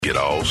Get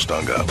all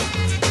stung up.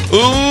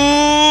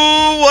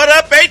 Ooh, what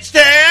up,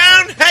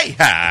 H-Town? Hey,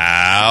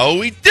 how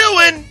we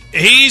doing?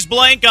 He's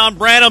Blank on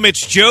Branham.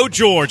 It's Joe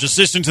George,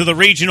 assistant to the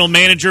regional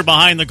manager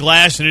behind the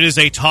glass, and it is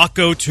a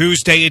Taco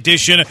Tuesday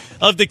edition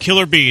of the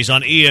Killer Bees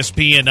on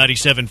ESPN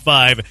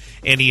 97.5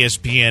 and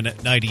ESPN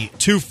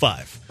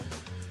 92.5.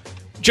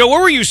 Joe,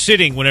 where were you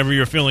sitting whenever you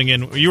were filling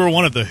in? You were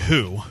one of the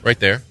Who. Right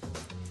there.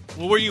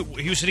 Well, were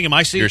you sitting in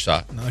my seat? Your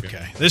spot.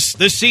 Okay. This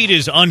seat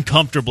is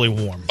uncomfortably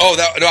warm. Oh,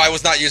 no, I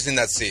was not using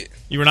that seat.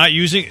 You were not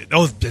using it?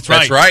 Oh, that's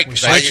right. That's right.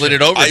 I slid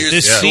it over.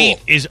 This seat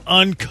is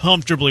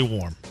uncomfortably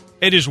warm.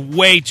 It is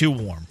way too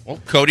warm.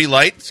 Well, Cody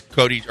Light,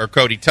 Cody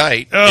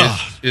Tight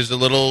is a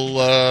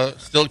little,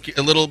 still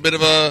a little bit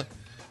of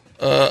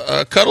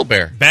a cuddle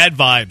bear. Bad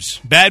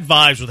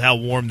vibes with how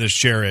warm this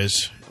chair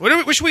is.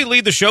 What should we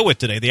lead the show with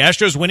today? The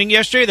Astros winning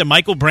yesterday. That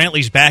Michael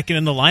Brantley's back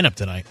in the lineup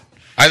tonight.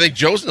 I think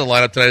Joe's in the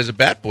lineup tonight as a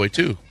bat boy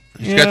too.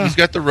 He's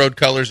got the road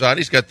colors on.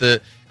 He's got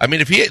the. I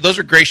mean, those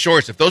are gray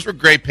shorts. If those were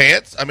gray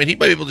pants, I mean, he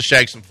might be able to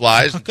shag some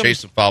flies and chase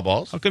some foul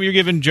balls. How come you're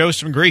giving Joe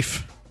some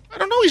grief? I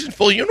don't know. He's in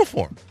full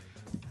uniform.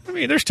 I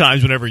mean, there's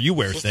times whenever you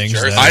wear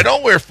things. I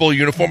don't wear full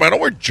uniform. I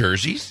don't wear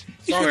jerseys.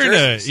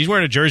 He's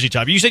wearing a jersey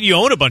top. You said you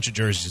own a bunch of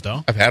jerseys,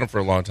 though. I've had them for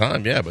a long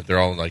time, yeah, but they're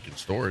all in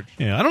storage.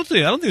 Yeah, I don't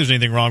think there's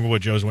anything wrong with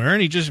what Joe's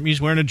wearing. He's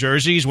wearing a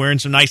jersey. He's wearing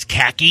some nice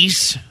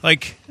khakis.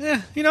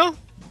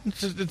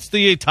 It's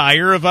the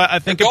attire of I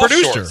think a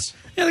producer. Shorts.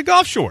 Yeah, the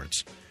golf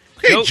shorts.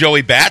 Okay,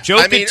 Joey Bat.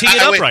 Joe could tee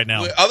it up right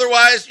now.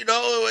 Otherwise,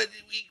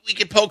 we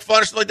could poke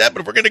fun or something like that.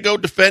 But if we're going to go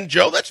defend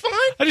Joe, that's fine.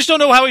 I just don't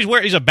know how he's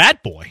wearing. He's a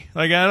bat boy.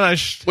 What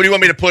do you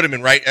want me to put him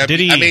in? Right?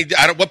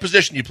 What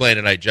position you playing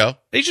tonight, Joe?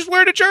 He's just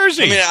wearing a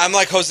jersey. I mean, I'm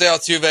like Jose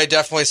Altuve,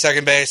 definitely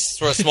second base.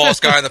 Sort of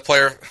smallest guy on the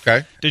player.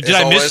 Okay. Did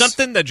I miss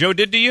something that Joe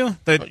did to you?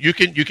 You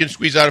can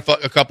squeeze out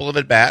a couple of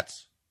at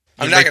bats.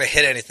 I'm not going to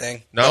hit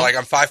anything. No, but,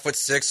 I'm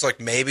 5'6", so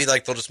maybe they'll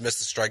just miss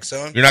the strike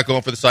zone. You're not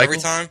going for the cycle every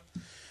time.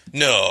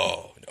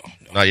 No.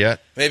 Not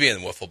yet. Maybe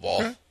in the wiffle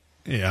ball. Okay.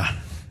 Yeah.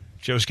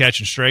 Joe's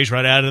catching strays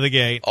right out of the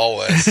gate.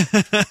 Always.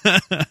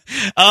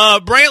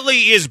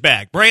 Brantley is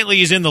back.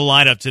 Brantley is in the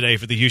lineup today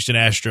for the Houston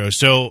Astros.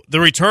 So the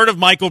return of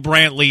Michael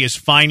Brantley is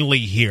finally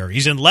here.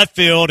 He's in left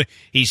field.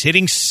 He's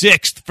hitting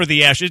sixth for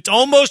the Astros. It's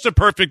almost a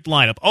perfect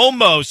lineup.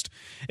 Almost.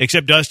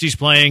 Except Dusty's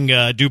playing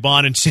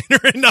Dubon and center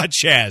and not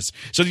Chaz.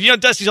 So,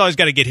 Dusty's always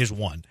got to get his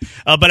one.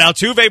 But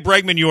Altuve,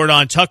 Bregman,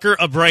 Jordan, Tucker,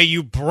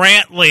 Abreu,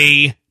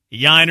 Brantley,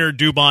 Yiner,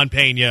 Dubon,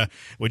 Pena,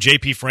 with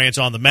J.P. France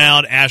on the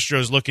mound.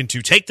 Astros looking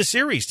to take the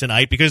series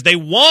tonight because they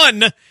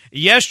won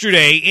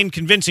yesterday in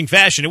convincing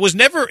fashion. It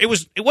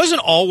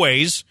wasn't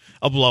always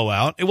a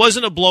blowout. It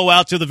wasn't a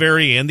blowout to the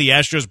very end. The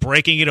Astros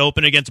breaking it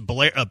open against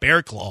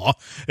Bear Claw,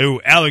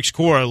 who Alex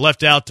Cora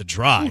left out to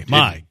dry.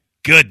 My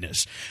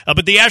goodness.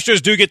 But the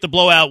Astros do get the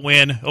blowout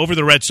win over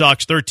the Red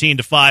Sox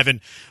 13-5. And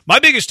my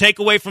biggest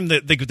takeaway from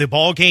the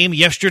ball game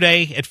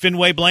yesterday at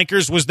Fenway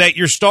Blankers was that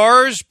your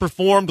stars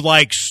performed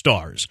like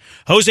stars.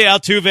 Jose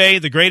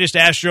Altuve, the greatest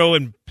Astro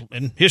in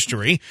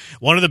history,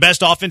 one of the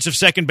best offensive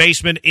second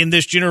basemen in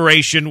this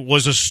generation,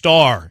 was a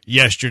star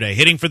yesterday,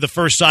 hitting for the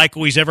first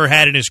cycle he's ever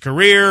had in his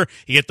career.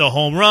 He hit the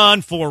home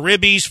run, 4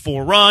 ribbies,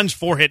 4 runs,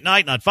 4-hit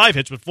night, not 5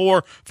 hits, but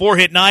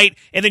 4-hit night.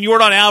 And then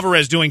Jordan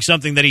Alvarez doing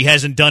something that he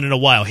hasn't done in a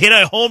while. Hit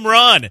a home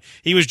run.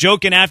 He was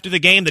joking after the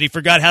game that he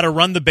forgot how to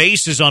run the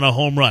bases on a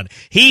home run.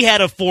 He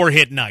had a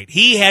 4-hit night.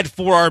 He had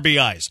 4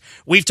 RBIs.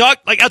 We've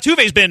talked,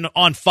 Altuve's been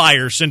on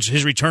fire since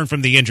his return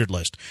from the injured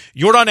list.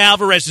 Jordan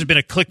Alvarez has been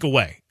a click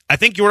away. I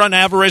think Jordan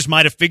Alvarez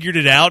might have figured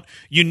it out.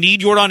 You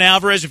need Jordan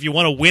Alvarez if you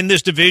want to win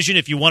this division,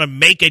 if you want to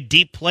make a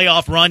deep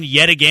playoff run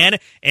yet again.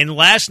 And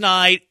last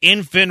night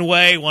in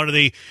Fenway, one of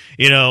the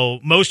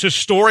most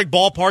historic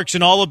ballparks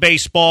in all of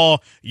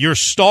baseball, your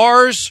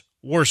stars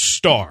were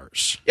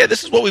stars. Yeah,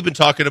 this is what we've been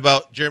talking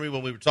about, Jeremy,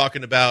 when we were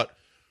talking about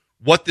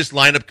what this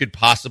lineup could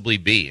possibly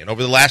be. And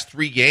over the last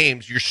 3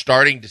 games, you're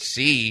starting to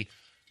see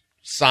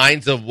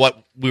signs of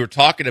what we were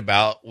talking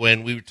about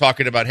when we were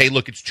talking about, hey,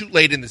 look, it's too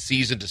late in the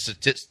season to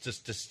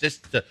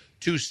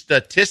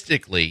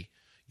statistically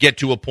get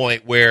to a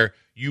point where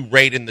you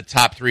rate in the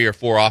top 3 or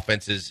 4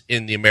 offenses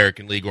in the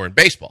American League or in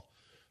baseball.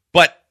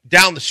 But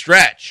down the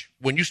stretch,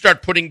 when you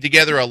start putting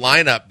together a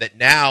lineup that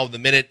now the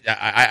minute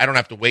I don't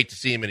have to wait to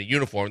see him in a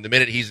uniform, the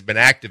minute he's been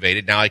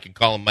activated, now I can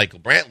call him Michael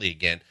Brantley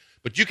again.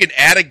 But you can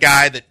add a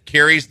guy that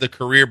carries the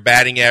career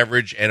batting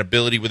average and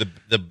ability with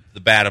the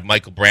bat of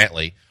Michael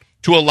Brantley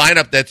to a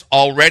lineup that's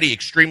already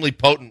extremely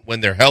potent when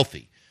they're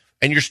healthy.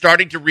 And you're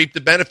starting to reap the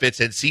benefits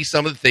and see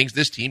some of the things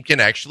this team can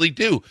actually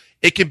do.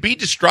 It can be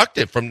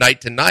destructive from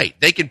night to night.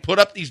 They can put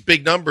up these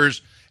big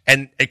numbers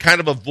and kind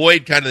of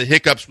avoid kind of the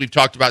hiccups we've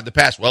talked about in the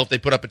past. Well, if they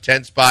put up a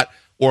 10 spot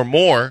or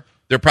more,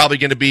 they're probably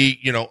going to be,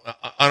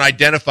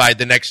 unidentified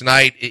the next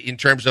night in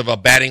terms of a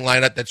batting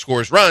lineup that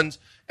scores runs,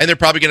 and they're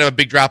probably going to have a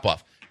big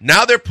drop-off.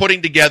 Now they're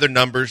putting together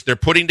numbers. They're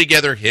putting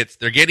together hits.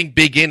 They're getting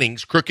big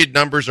innings. Crooked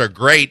numbers are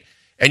great.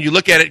 And you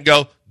look at it and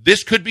go,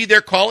 this could be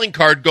their calling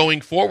card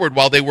going forward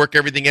while they work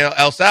everything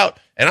else out.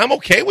 And I'm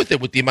okay with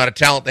it with the amount of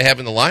talent they have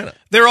in the lineup.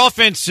 Their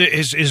offense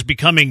is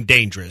becoming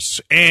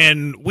dangerous,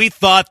 and we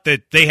thought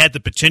that they had the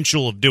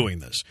potential of doing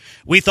this.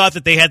 We thought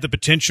that they had the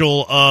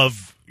potential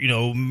of,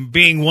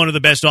 being one of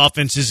the best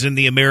offenses in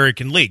the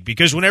American League,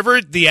 because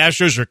whenever the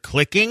Astros are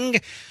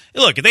clicking,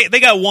 look, they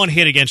got one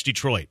hit against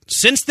Detroit.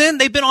 Since then,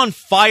 they've been on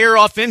fire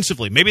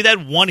offensively. Maybe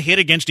that one hit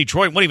against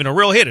Detroit wasn't even a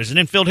real hit. It was an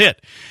infield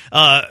hit.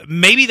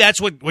 Maybe that's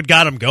what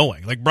got them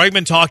going. Like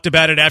Bregman talked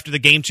about it after the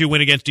Game 2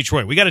 win against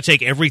Detroit. We got to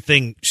take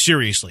everything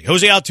seriously.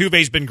 Jose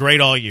Altuve's been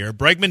great all year.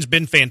 Bregman's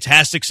been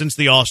fantastic since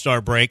the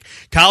All-Star break.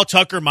 Kyle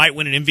Tucker might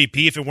win an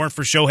MVP if it weren't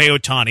for Shohei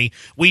Ohtani.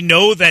 We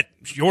know that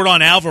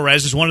Yordan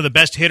Alvarez is one of the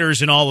best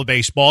hitters in all of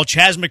baseball.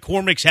 Chas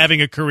McCormick's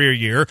having a career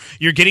year.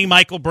 You're getting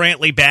Michael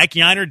Brantley back.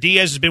 Yainer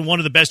Diaz has been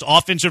one of the best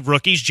offensive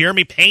rookies.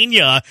 Jeremy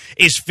Pena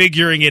is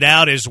figuring it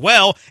out as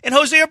well. And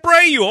Jose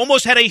Abreu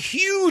almost had a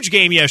huge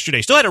game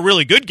yesterday. Still had a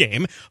really good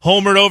game.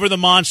 Homered over the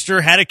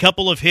monster, had a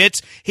couple of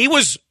hits. He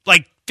was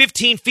like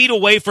 15 feet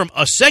away from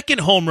a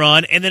second home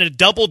run and then a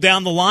double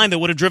down the line that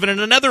would have driven in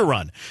another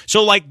run.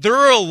 So, there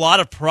are a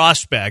lot of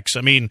prospects.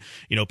 I mean,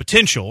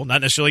 potential,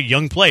 not necessarily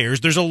young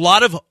players. There's a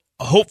lot of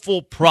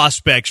hopeful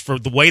prospects for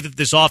the way that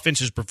this offense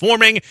is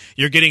performing.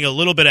 You're getting a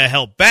little bit of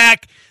help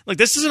back.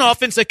 This is an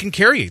offense that can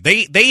carry you.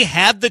 They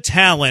have the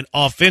talent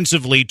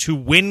offensively to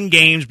win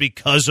games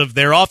because of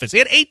their offense. They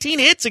had 18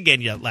 hits again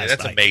last night.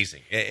 That's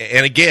amazing.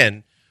 And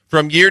again,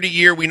 from year to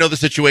year, we know the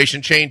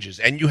situation changes,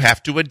 and you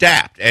have to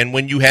adapt. And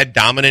when you had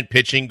dominant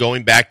pitching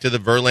going back to the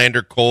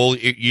Verlander-Cole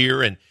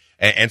year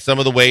and some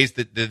of the ways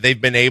that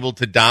they've been able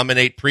to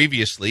dominate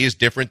previously is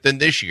different than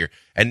this year.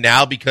 And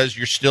now because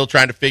you're still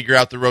trying to figure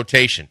out the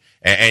rotation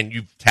and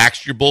you've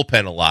taxed your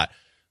bullpen a lot,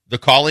 the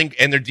calling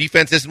and their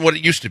defense isn't what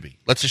it used to be.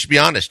 Let's just be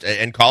honest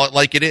and call it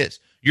like it is.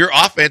 Your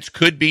offense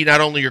could be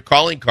not only your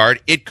calling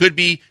card, it could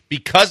be,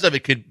 because of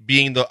it could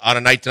being on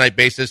a night-to-night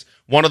basis,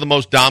 one of the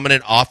most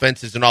dominant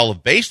offenses in all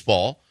of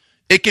baseball.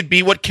 It could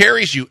be what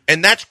carries you,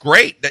 and that's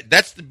great.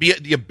 That's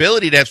the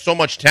ability to have so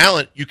much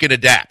talent, you can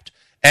adapt.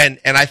 And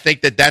I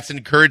think that's an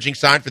encouraging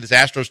sign for this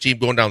Astros team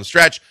going down the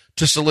stretch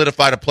to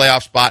solidify the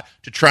playoff spot,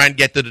 to try and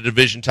get to the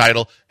division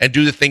title and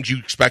do the things you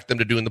expect them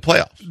to do in the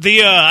playoffs.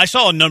 I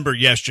saw a number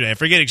yesterday. I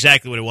forget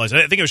exactly what it was.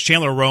 I think it was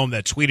Chandler Rome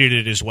that tweeted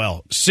it as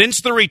well.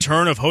 Since the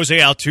return of Jose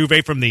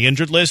Altuve from the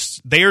injured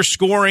list, they are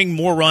scoring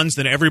more runs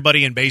than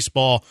everybody in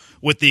baseball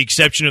with the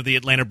exception of the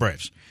Atlanta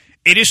Braves.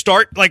 It is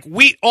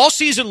all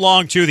season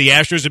long, too, the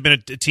Astros have been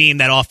a team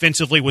that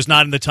offensively was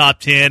not in the top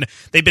 10.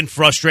 They've been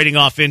frustrating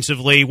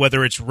offensively,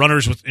 whether it's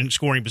runners in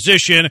scoring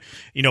position,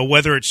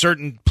 whether it's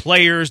certain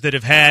players that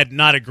have had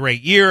not a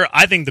great year.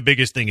 I think the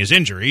biggest thing is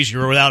injuries. You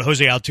were without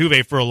Jose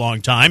Altuve for a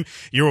long time.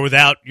 You were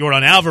without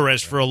Yordan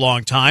Alvarez for a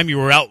long time. You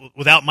were out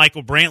without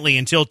Michael Brantley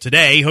until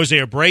today. Jose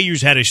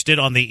Abreu's had a stint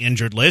on the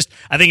injured list.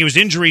 I think it was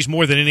injuries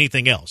more than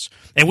anything else.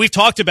 And we've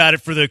talked about it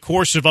for the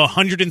course of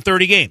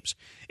 130 games.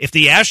 If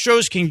the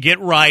Astros can get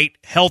right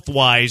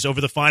health-wise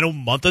over the final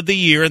month of the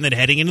year and then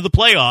heading into the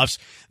playoffs,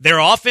 their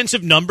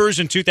offensive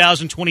numbers in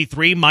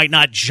 2023 might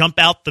not jump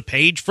out the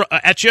page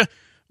at you,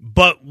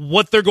 but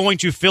what they're going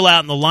to fill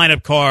out in the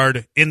lineup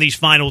card in these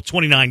final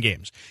 29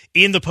 games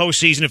in the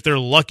postseason, if they're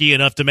lucky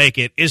enough to make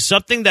it, is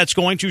something that's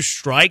going to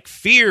strike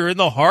fear in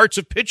the hearts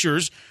of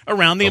pitchers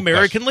around the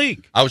American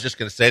League. I was just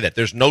going to say that.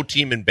 There's no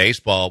team in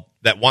baseball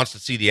that wants to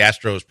see the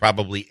Astros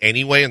probably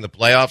anyway in the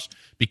playoffs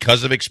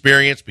because of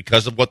experience,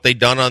 because of what they've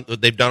done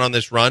on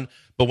this run.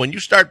 But when you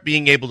start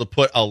being able to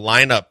put a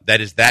lineup that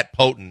is that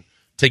potent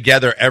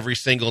together every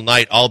single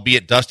night,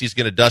 albeit Dusty's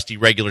going to dusty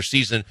regular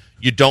season,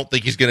 you don't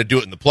think he's going to do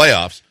it in the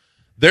playoffs.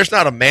 There's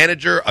not a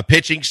manager, a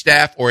pitching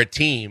staff, or a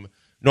team,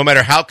 no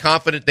matter how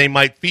confident they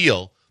might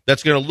feel,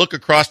 that's going to look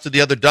across to the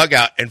other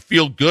dugout and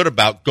feel good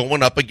about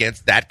going up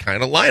against that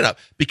kind of lineup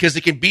because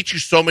it can beat you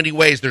so many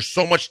ways. There's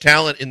so much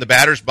talent in the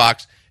batter's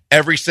box,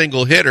 every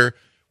single hitter,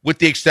 with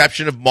the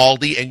exception of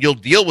Maldi, and you'll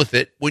deal with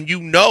it when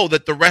you know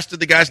that the rest of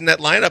the guys in that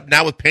lineup,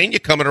 now with Pena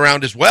coming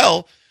around as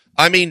well,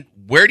 I mean,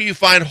 where do you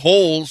find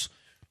holes?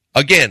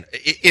 Again,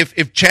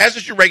 if Chas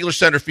is your regular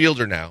center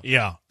fielder now,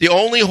 the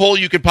only hole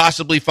you could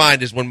possibly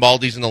find is when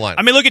Maldi's in the lineup.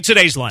 I mean, look at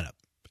today's lineup.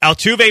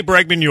 Altuve,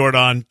 Bregman,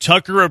 Yordan,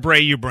 Tucker,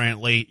 Abreu,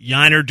 Brantley,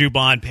 Yainer,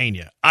 Dubon,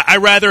 Pena. I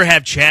rather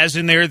have Chas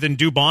in there than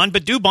Dubon,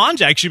 but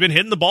Dubon's actually been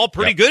hitting the ball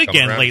pretty good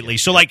again lately.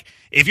 So,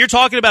 if you're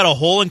talking about a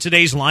hole in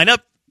today's lineup,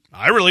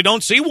 I really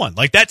don't see one.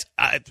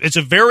 It's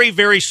a very,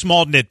 very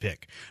small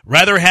nitpick.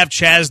 Rather have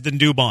Chas than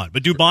Dubon.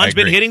 But Dubon's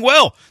been hitting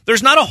well.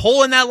 There's not a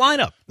hole in that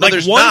lineup. No,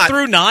 1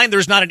 through 9,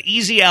 there's not an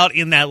easy out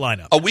in that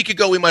lineup. A week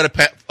ago, we might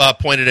have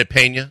pointed at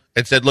Pena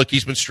and said, look,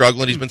 he's been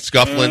struggling. He's been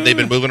scuffling. They've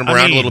been moving him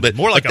around a little bit.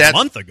 More like a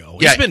month ago.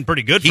 He's been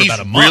pretty good for about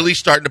a month. He's really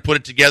starting to put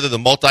it together. The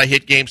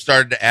multi-hit game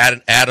started to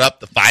add up.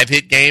 The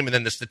 5-hit game, and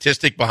then the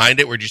statistic behind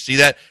it. Where'd you see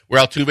that?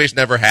 Where Altuve's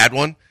never had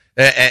one.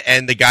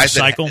 And the guys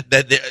the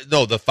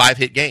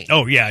 5-hit game.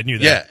 Oh yeah, I knew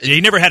that. Yeah, he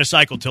never had a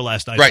cycle till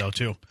last night, though,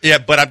 too. Yeah,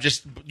 but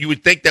you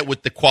would think that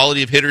with the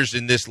quality of hitters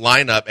in this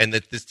lineup and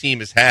that this team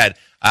has had,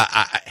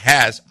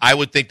 I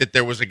would think that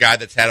there was a guy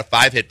that's had a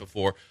 5-hit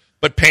before.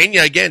 But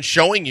Pena, again,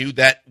 showing you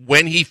that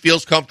when he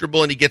feels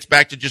comfortable and he gets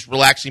back to just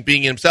relaxing,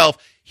 being himself,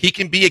 he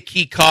can be a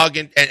key cog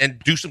and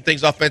do some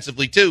things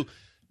offensively too.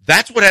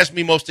 That's what has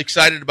me most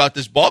excited about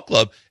this ball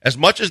club. As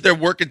much as they're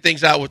working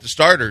things out with the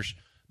starters,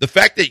 the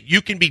fact that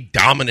you can be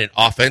dominant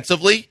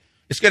offensively,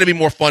 it's going to be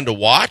more fun to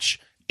watch.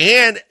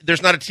 And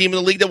there's not a team in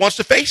the league that wants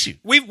to face you.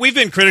 We've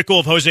been critical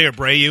of Jose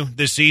Abreu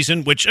this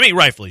season, which, I mean,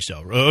 rightfully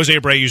so. Jose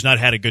Abreu's not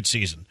had a good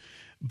season.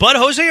 But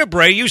Jose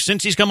Abreu,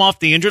 since he's come off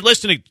the injured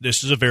list, and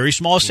this is a very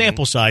small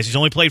sample size, he's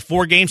only played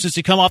 4 games since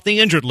he come off the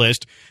injured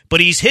list, but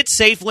he's hit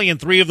safely in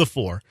 3 of the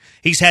 4.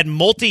 He's had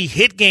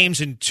multi-hit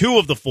games in 2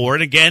 of the 4,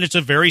 and again, it's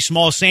a very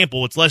small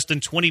sample. It's less than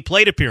 20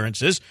 plate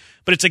appearances,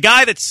 but it's a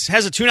guy that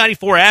has a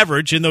 294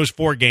 average in those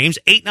 4 games,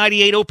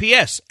 898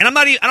 OPS. And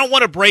I don't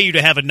want Abreu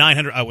to have a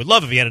 900. I would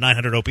love if he had a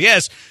 900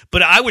 OPS,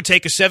 but I would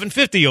take a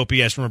 750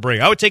 OPS from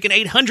Abreu. I would take an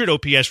 800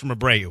 OPS from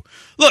Abreu.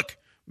 Look,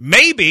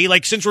 maybe,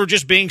 since we're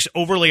just being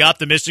overly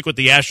optimistic with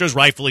the Astros,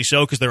 rightfully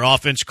so, because their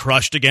offense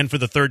crushed again for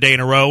the 3rd day in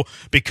a row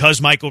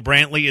because Michael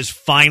Brantley is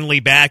finally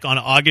back on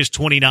August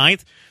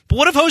 29th. But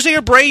what if Jose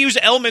Abreu's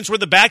elements were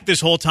the back this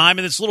whole time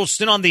and this little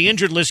stint on the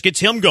injured list gets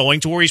him going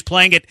to where he's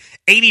playing at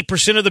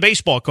 80% of the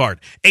baseball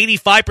card,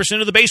 85%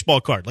 of the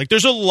baseball card?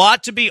 There's a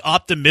lot to be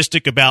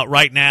optimistic about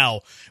right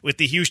now with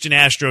the Houston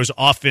Astros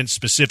offense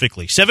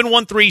specifically.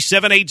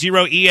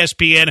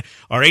 713-780-ESPN,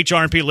 our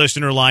HRP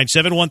listener line,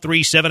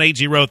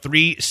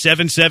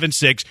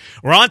 713-780-3776.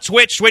 We're on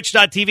Twitch,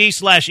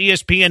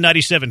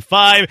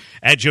 twitch.tv/ESPN975,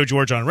 at Joe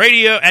George on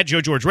radio, at Joe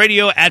George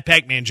Radio, at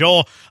Pac-Man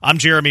Joel. I'm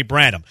Jeremy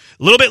Branham.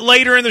 A little bit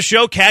later in the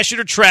show, Cash It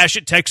or Trash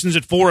It, Texans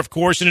at 4, of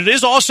course, and it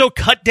is also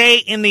cut day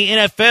in the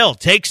NFL.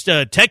 Takes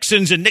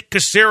Texans and Nick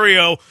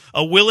Caserio,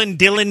 a Willin'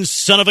 Dillon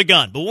son of a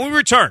gun. But when we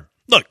return,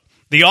 look,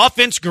 the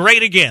offense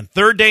great again,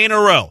 3rd day in a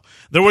row.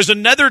 There was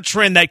another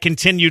trend that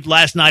continued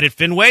last night at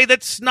Fenway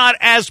that's not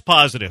as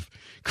positive.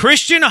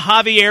 Christian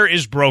Javier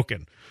is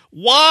broken.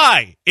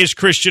 Why is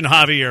Christian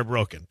Javier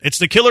broken? It's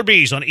the Killer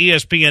Bees on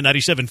ESPN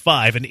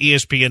 97.5 and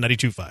ESPN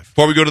 92.5.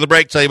 Before we go to the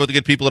break, tell you about the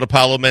good people at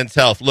Apollo Men's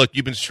Health. Look,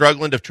 you've been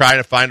struggling to try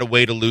to find a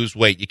way to lose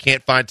weight. You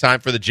can't find time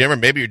for the gym, or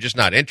maybe you're just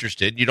not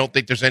interested. You don't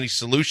think there's any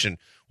solution.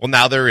 Well,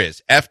 now there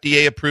is.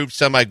 FDA-approved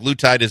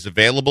semaglutide is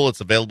available. It's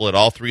available at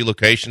all 3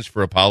 locations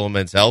for Apollo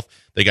Men's Health.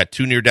 They got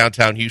 2 near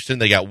downtown Houston.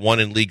 They got 1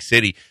 in League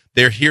City.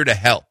 They're here to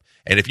help.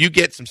 And if you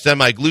get some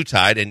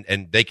semaglutide,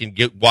 and they can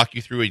walk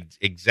you through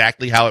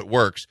exactly how it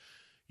works,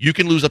 you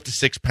can lose up to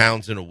 6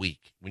 pounds in a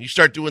week. When you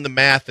start doing the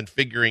math and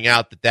figuring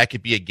out that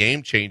could be a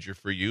game changer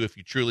for you if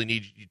you truly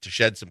need to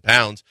shed some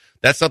pounds,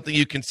 that's something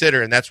you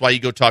consider, and that's why you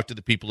go talk to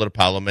the people at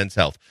Apollo Men's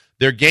Health.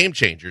 They're game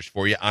changers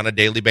for you on a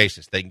daily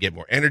basis. They can get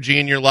more energy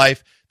in your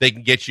life. They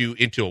can get you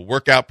into a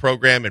workout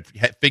program and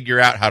figure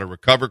out how to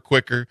recover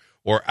quicker,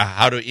 or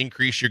how to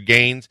increase your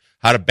gains,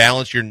 how to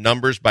balance your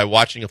numbers by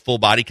watching a full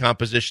body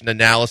composition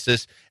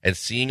analysis and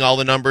seeing all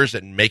the numbers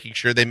and making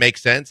sure they make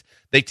sense.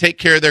 They take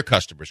care of their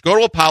customers. Go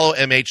to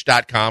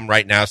ApolloMH.com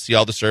right now, see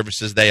all the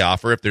services they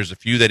offer. If there's a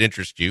few that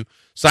interest you,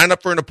 sign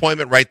up for an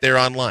appointment right there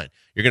online.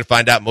 You're going to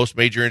find out most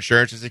major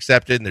insurance is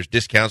accepted, and there's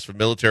discounts for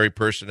military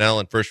personnel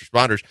and first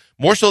responders.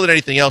 More so than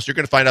anything else, you're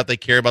going to find out they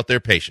care about their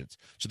patients.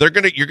 So you're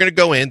going to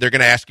go in, they're going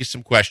to ask you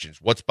some questions.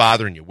 What's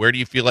bothering you? Where do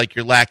you feel like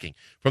you're lacking?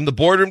 From the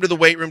boardroom to the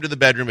weight room to the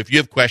bedroom, if you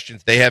have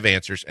questions, they have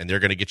answers, and they're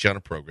going to get you on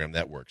a program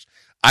that works.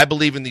 I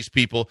believe in these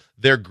people.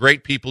 They're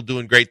great people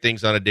doing great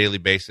things on a daily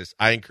basis.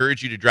 I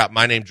encourage you to drop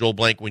my name, Joel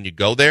Blank, when you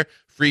go there.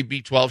 Free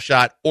B12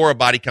 shot or a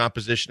body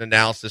composition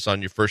analysis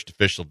on your first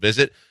official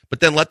visit.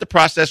 But then let the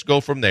process go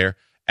from there.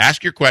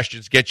 Ask your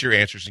questions, get your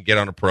answers, and get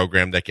on a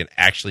program that can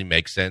actually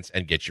make sense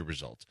and get you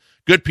results.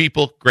 Good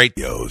people, great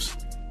yos.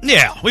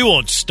 Yeah, we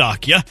won't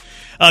stalk you.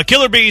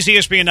 Killer Bees,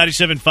 ESPN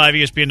 97.5,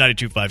 ESPN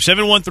 92.5,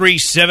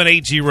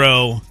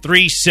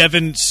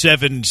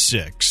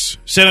 713-780-3776.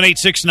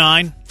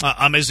 7869.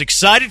 I'm as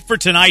excited for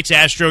tonight's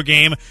Astro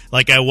game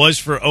like I was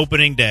for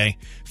opening day.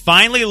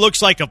 Finally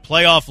looks like a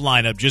playoff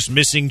lineup, just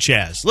missing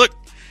Chaz. Look,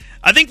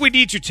 I think we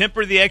need to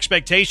temper the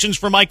expectations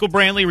for Michael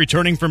Brantley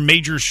returning from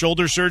major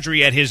shoulder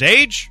surgery at his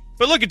age.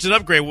 But look, it's an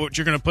upgrade what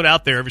you're going to put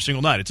out there every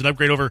single night. It's an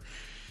upgrade over,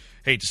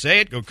 hate to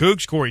say it, go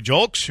Cougs, Corey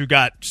Julks, who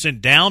got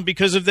sent down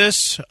because of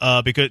this,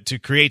 because to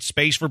create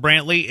space for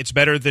Brantley. It's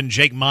better than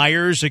Jake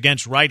Myers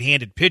against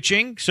right-handed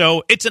pitching.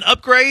 So it's an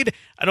upgrade.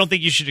 I don't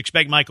think you should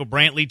expect Michael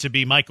Brantley to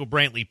be Michael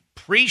Brantley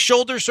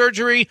pre-shoulder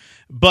surgery,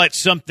 but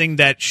something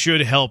that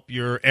should help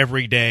your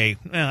everyday,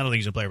 I don't think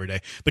he's going to play every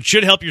day, but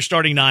should help your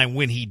starting 9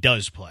 when he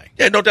does play.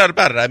 Yeah, no doubt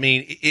about it. I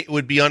mean, it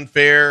would be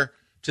unfair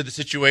to the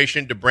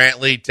situation, to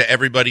Brantley, to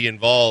everybody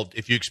involved,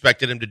 if you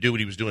expected him to do what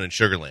he was doing in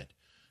Sugar Land.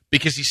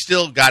 Because he's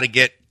still got to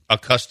get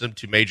accustomed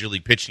to Major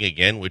League pitching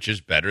again, which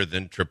is better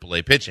than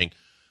AAA pitching.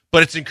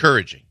 But it's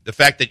encouraging. The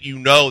fact that you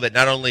know that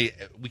not only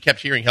we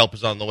kept hearing help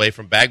is on the way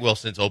from Bagwell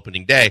since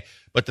opening day,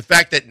 but the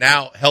fact that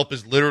now help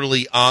is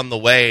literally on the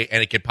way,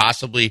 and it could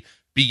possibly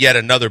be yet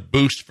another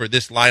boost for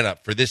this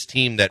lineup, for this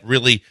team that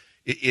really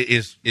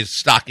is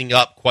stocking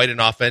up quite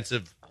an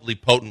offensively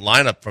potent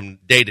lineup from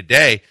day to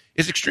day,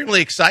 is extremely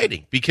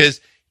exciting.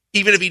 Because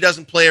even if he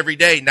doesn't play every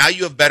day, now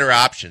you have better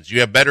options.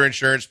 You have better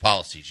insurance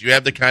policies. You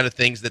have the kind of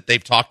things that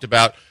they've talked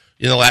about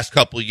in the last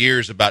couple of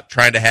years about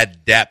trying to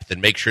have depth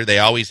and make sure they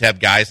always have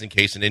guys in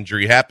case an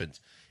injury happens.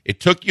 It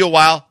took you a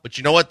while, but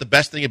you know what? The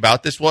best thing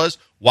about this was,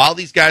 while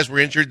these guys were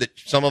injured, that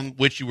some of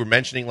which you were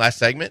mentioning last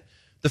segment,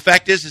 the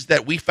fact is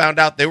that we found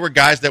out they were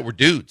guys that were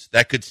dudes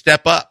that could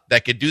step up,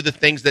 that could do the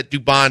things that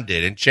Dubon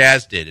did and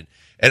Chaz did,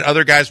 and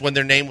other guys when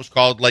their name was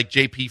called like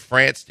J.P.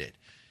 France did.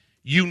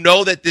 You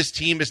know that this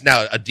team is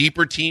now a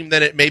deeper team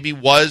than it maybe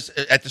was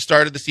at the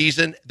start of the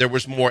season. There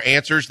was more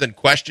answers than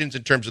questions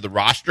in terms of the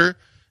roster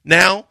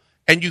now,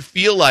 and you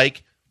feel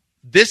like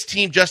this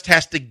team just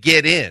has to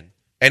get in,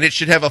 and it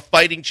should have a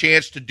fighting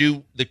chance to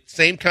do the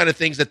same kind of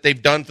things that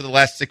they've done for the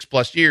last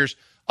 6+ years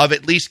of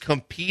at least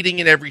competing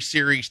in every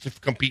series to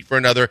compete for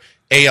another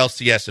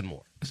ALCS and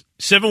more.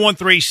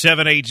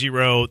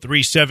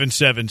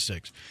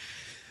 713-780-3776.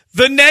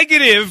 The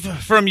negative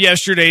from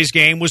yesterday's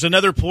game was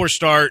another poor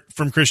start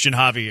from Christian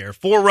Javier.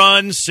 4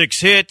 runs, 6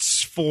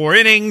 hits, 4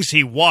 innings.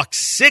 He walked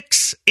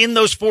 6 in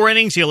those 4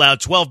 innings. He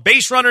allowed 12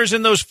 base runners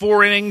in those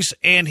 4 innings,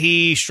 and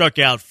he struck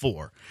out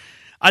 4.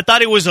 I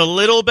thought it was a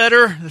little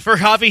better for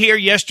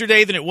Javier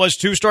yesterday than it was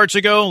 2 starts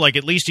ago. Like,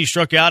 at least he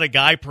struck out a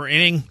guy per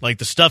inning. Like,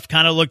 the stuff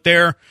kind of looked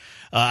there.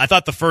 I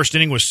thought the first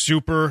inning was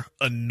super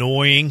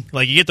annoying.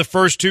 Like, you get the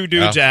first 2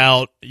 dudes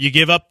out, you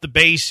give up the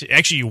base.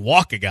 Actually, you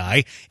walk a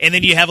guy, and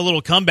then you have a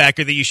little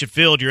comebacker that you should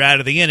field. You're out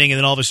of the inning, and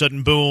then all of a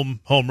sudden, boom,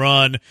 home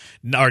run,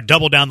 or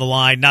double down the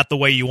line, not the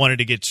way you wanted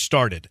to get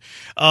started.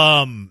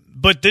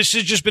 But this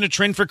has just been a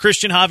trend for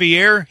Christian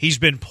Javier. He's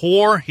been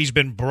poor. He's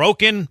been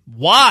broken.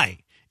 Why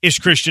is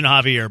Christian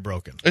Javier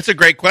broken? It's a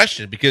great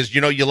question because,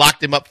 you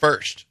locked him up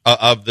first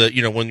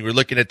when you were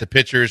looking at the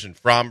pitchers and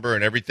Fromber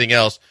and everything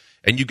else.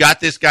 And you got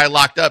this guy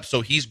locked up,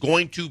 so he's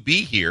going to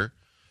be here,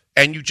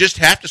 and you just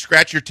have to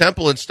scratch your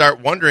temple and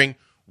start wondering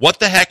what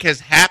the heck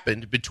has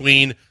happened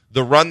between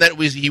the run that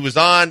he was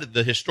on,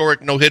 the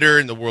historic no-hitter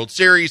in the World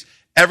Series,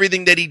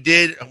 everything that he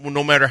did,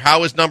 no matter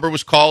how his number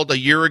was called a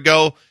year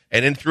ago,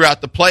 and then throughout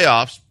the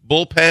playoffs,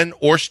 bullpen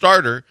or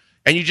starter,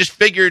 and you just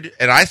figured,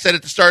 and I said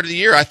at the start of the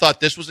year, I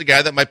thought this was a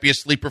guy that might be a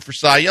sleeper for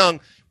Cy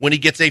Young when he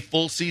gets a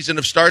full season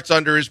of starts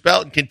under his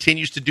belt and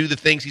continues to do the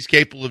things he's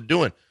capable of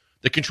doing.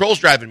 The control's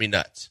driving me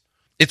nuts.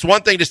 It's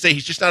one thing to say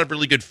he's just not a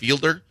really good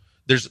fielder.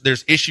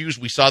 There's issues.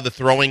 We saw the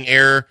throwing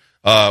error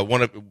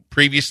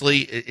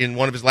previously in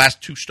one of his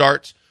last 2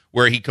 starts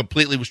where he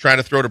completely was trying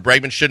to throw to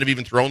Bregman, shouldn't have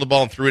even thrown the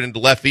ball and threw it into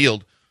left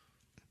field.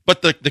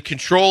 But the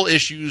control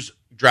issues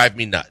drive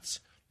me nuts.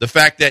 The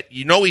fact that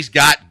he's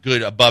got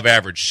good above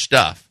average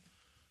stuff,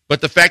 but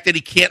the fact that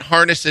he can't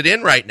harness it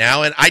in right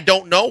now, and I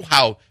don't know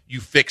how you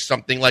fix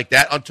something like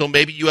that until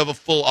maybe you have a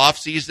full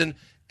offseason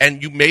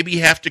and you maybe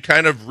have to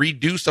kind of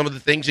redo some of the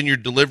things in your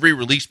delivery,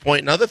 release point,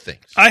 and other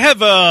things. I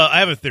have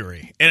a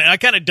theory, and I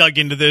kind of dug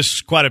into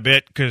this quite a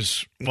bit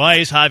because why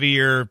is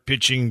Javier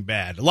pitching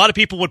bad? A lot of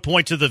people would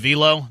point to the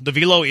velo. The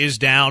velo is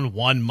down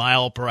 1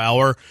 mile per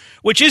hour,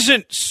 which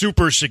isn't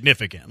super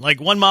significant.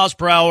 Like 1 mile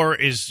per hour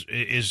is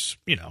this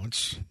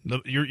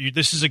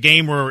is a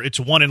game where it's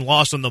won and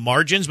lost on the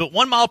margins, but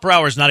 1 mile per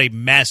hour is not a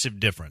massive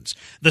difference.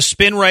 The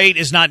spin rate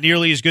is not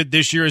nearly as good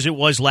this year as it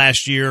was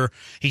last year.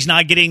 He's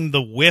not getting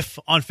the whiff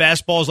on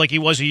fastballs like he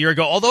was a year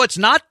ago, although it's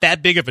not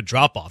that big of a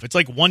drop-off. It's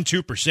like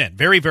 1-2%,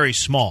 very, very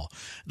small.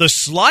 The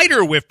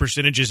slider whiff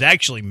percentage is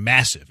actually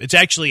massive. It's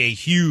actually a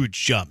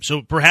huge jump.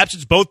 So perhaps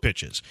it's both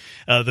pitches.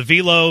 The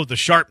velo, the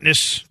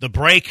sharpness, the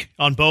break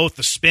on both,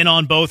 the spin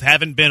on both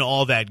haven't been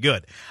all that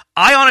good.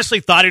 I honestly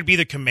thought it'd be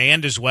the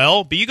command as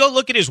well, but you go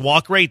look at his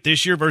walk rate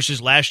this year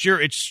versus last year,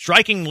 it's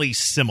strikingly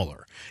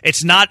similar.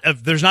 There's not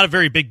a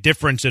very big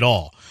difference at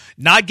all.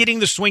 Not getting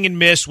the swing and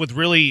miss with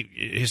really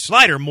his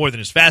slider more than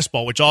his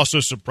fastball, which also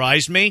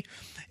surprised me.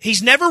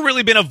 He's never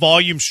really been a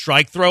volume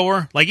strike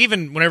thrower. Like,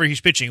 even whenever he's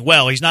pitching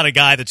well, he's not a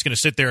guy that's going to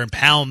sit there and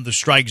pound the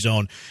strike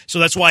zone. So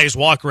that's why his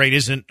walk rate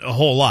isn't a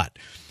whole lot.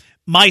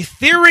 My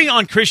theory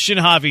on Christian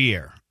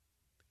Javier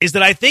is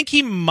that I think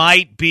he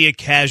might be a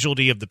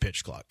casualty of the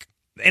pitch clock.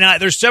 And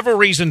there's several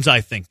reasons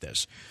I think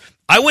this.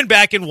 I went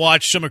back and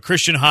watched some of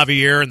Christian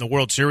Javier in the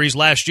World Series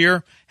last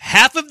year.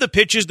 Half of the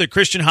pitches that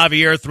Christian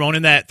Javier threw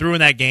in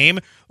that game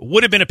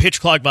would have been a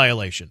pitch clock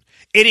violation.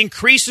 It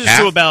increases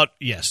to about,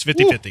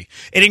 50-50.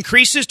 It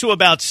increases to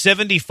about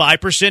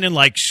 75% in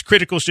like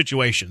critical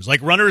situations,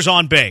 like runners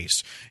on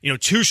base,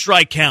 2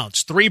 strike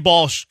counts, 3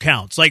 ball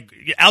counts, like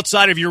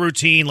outside of your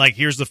routine, like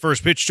here's the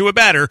first pitch to a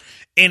batter.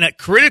 In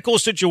critical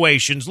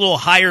situations, a little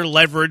higher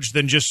leverage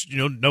than just,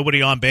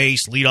 nobody on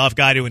base, leadoff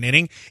guy to an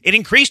inning. It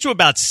increased to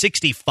about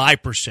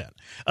 65%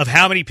 of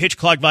how many pitch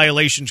clock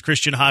violations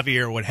Christian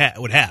Javier would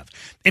have.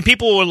 And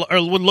people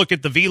would look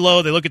at the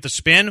velo, they look at the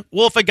spin.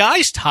 Well, if a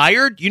guy's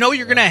tired,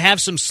 you're going to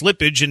have some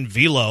slippage in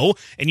velo,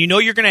 and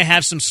you're going to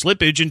have some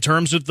slippage in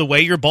terms of the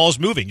way your ball's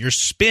moving, your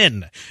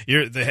spin,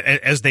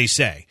 as they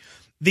say.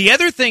 The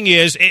other thing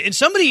is, and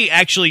somebody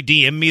actually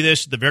DM'd me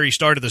this at the very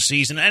start of the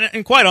season,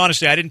 and quite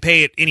honestly, I didn't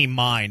pay it any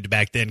mind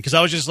back then because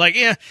I was just like,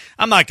 yeah,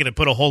 I'm not going to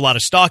put a whole lot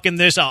of stock in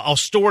this. I'll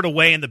store it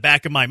away in the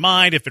back of my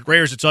mind. If it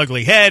rears its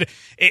ugly head,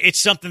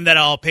 it's something that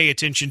I'll pay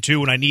attention to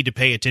when I need to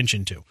pay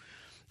attention to.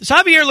 Does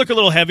Javier look a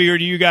little heavier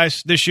to you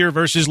guys this year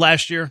versus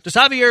last year? Does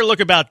Javier look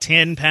about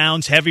 10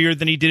 pounds heavier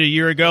than he did a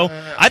year ago?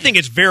 I think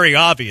it's very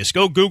obvious.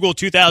 Go Google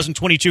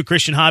 2022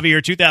 Christian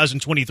Javier,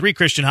 2023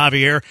 Christian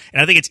Javier,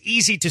 and I think it's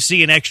easy to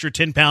see an extra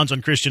 10 pounds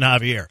on Christian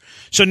Javier.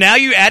 So now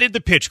you added the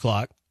pitch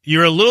clock.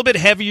 You're a little bit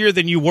heavier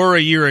than you were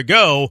a year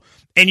ago,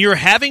 and you're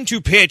having to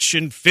pitch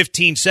in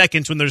 15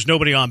 seconds when there's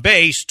nobody on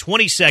base,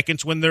 20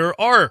 seconds when there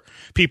are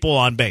people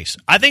on base.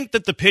 I think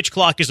that the pitch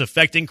clock is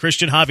affecting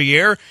Christian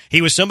Javier.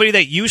 He was somebody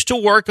that used to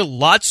work a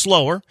lot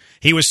slower.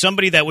 He was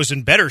somebody that was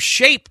in better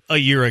shape a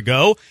year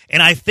ago,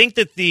 and I think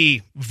that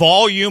the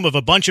volume of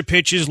a bunch of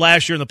pitches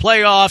last year in the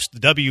playoffs, the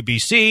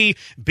WBC,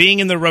 being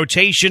in the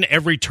rotation,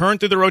 every turn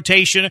through the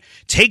rotation,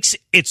 takes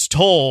its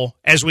toll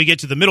as we get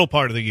to the middle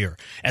part of the year,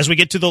 as we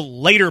get to the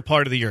later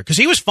part of the year. Because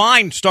he was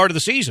fine start of the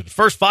season.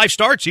 First 5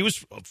 starts, he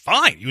was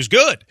fine. He was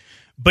good.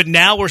 But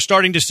now we're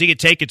starting to see it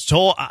take its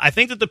toll. I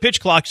think that the pitch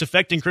clock's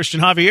affecting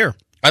Christian Javier.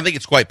 I think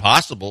it's quite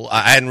possible.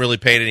 I hadn't really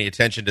paid any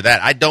attention to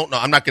that. I don't know.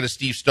 I'm not going to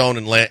Steve Stone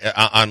and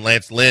on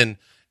Lance Lynn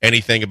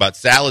anything about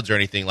salads or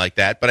anything like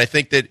that. But I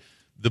think that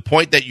the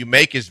point that you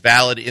make is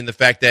valid in the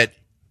fact that,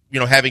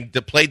 having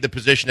played the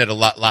position at a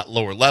lot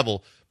lower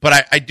level.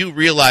 But I do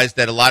realize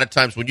that a lot of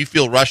times when you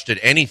feel rushed at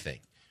anything,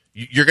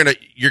 you're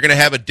gonna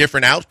have a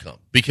different outcome,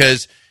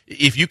 because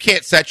if you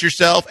can't set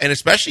yourself, and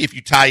especially if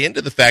you tie into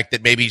the fact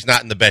that maybe he's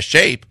not in the best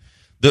shape,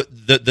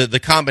 the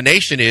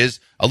combination is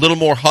a little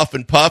more huff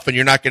and puff, and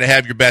you're not going to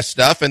have your best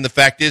stuff. And the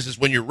fact is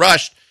when you're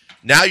rushed,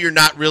 now you're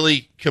not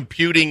really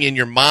computing in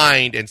your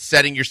mind and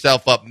setting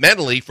yourself up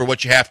mentally for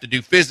what you have to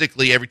do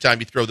physically every time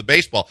you throw the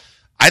baseball.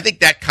 I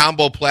think that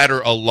combo platter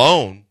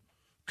alone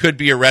could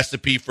be a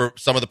recipe for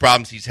some of the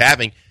problems he's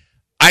having.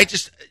 I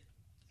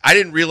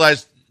didn't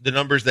realize the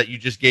numbers that you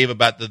just gave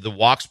about the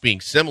walks being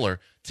similar.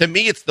 To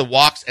me, it's the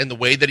walks and the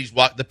way that he's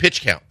walked, the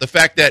pitch count, the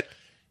fact that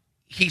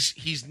he's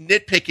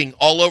nitpicking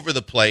all over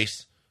the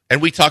place.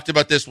 And we talked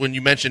about this when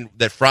you mentioned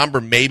that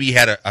Fromber maybe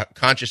had a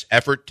conscious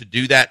effort to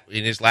do that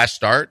in his last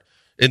start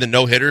in the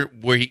no-hitter,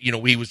 where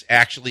he was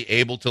actually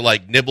able to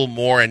nibble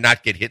more and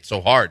not get hit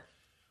so hard.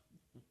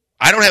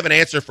 I don't have an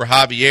answer for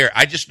Javier.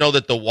 I just know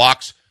that the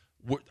walks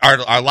are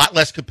a lot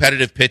less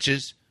competitive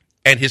pitches,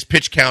 and his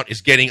pitch count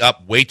is getting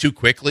up way too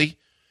quickly.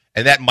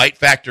 And that might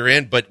factor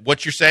in, but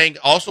what you're saying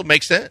also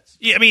makes sense.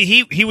 Yeah, I mean,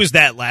 he was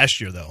that last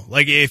year, though.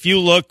 If you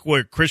look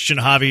where Christian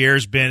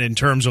Javier's been in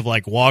terms of,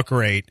 walk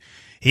rate,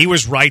 he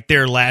was right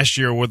there last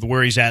year with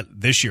where he's at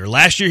this year.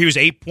 Last year, he was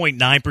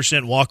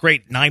 8.9% walk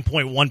rate,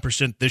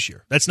 9.1% this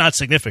year. That's not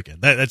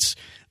significant. That's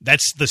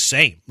the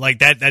same.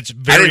 That's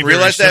very, I didn't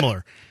realize very similar.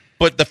 That,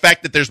 but the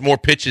fact that there's more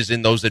pitches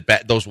in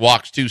those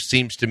walks, too,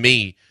 seems to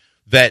me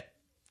that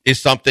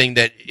is something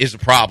that is a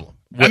problem.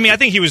 I mean, I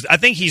think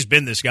he's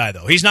been this guy,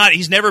 though.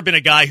 He's never been a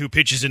guy who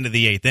pitches into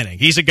the 8th inning.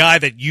 He's a guy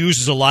that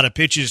uses a lot of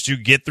pitches to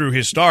get through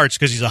his starts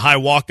because he's a high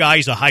walk guy.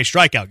 He's a high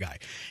strikeout guy.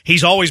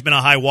 He's always been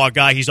a high walk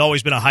guy. He's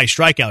always been a high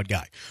strikeout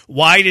guy.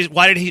 Why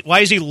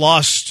has he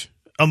lost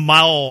a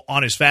mile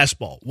on his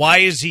fastball? Why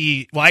is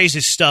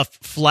his stuff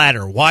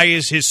flatter? Why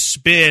is his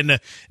spin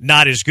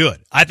not as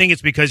good? I think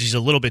it's because he's a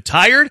little bit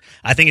tired.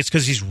 I think it's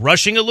because he's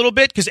rushing a little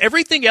bit, because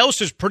everything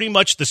else is pretty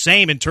much the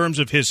same in terms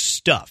of his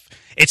stuff.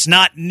 It's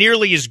not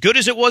nearly as good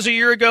as it was a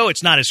year ago.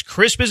 It's not as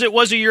crisp as it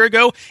was a year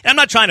ago. And I'm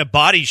not trying to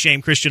body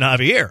shame Christian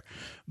Javier.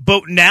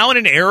 But now in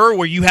an era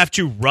where you have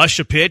to rush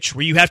a pitch,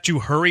 where you have to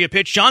hurry a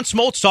pitch, John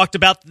Smoltz talked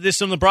about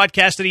this on the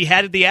broadcast that he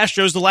had at the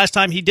Astros the last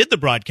time he did the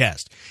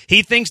broadcast.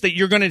 He thinks that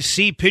you're going to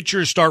see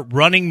pitchers start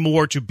running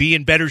more to be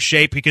in better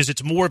shape because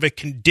it's more of a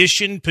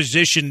conditioned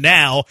position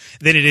now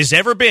than it has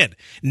ever been.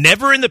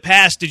 Never in the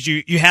past did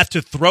you have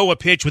to throw a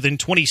pitch within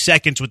 20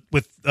 seconds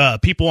with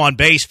people on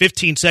base,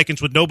 15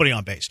 seconds with nobody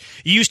on base.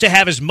 You used to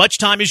have as much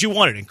time as you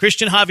wanted. And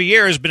Christian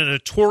Javier has been a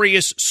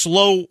notorious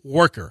slow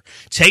worker.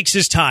 Takes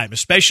his time,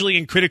 especially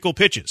in critical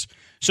pitches.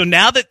 So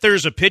now that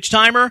there's a pitch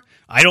timer,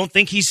 I don't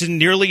think he's in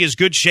nearly as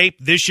good shape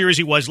this year as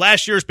he was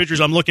last year. His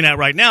pitchers I'm looking at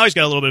right now, he's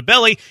got a little bit of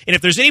belly. And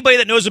if there's anybody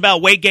that knows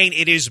about weight gain,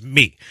 it is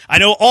me. I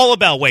know all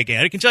about weight gain.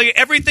 I can tell you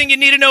everything you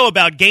need to know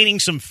about gaining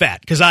some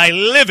fat, because I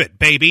live it,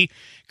 baby.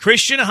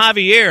 Christian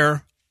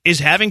Javier is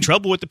having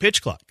trouble with the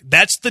pitch clock.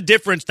 That's the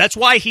difference. That's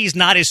why he's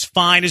not as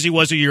fine as he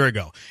was a year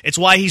ago. It's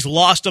why he's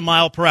lost a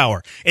mile per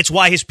hour. It's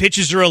why his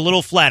pitches are a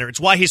little flatter. It's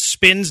why his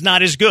spin's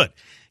not as good.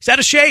 He's out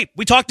of shape.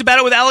 We talked about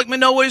it with Alek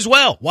Manoah as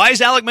well. Why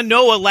is Alek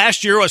Manoah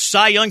last year a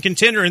Cy Young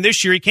contender, and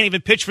this year he can't even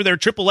pitch for their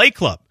AAA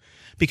club?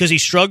 Because he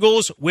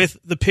struggles with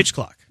the pitch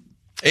clock.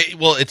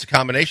 Well, it's a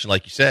combination,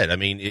 like you said. I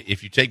mean,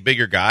 if you take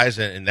bigger guys,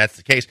 and that's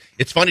the case,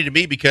 it's funny to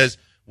me because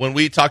when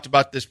we talked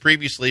about this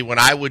previously, when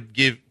I would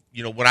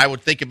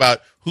think about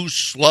who's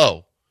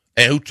slow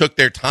and who took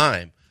their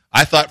time,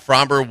 I thought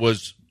Fromber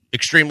was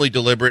extremely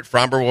deliberate.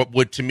 Fromber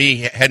would, to me,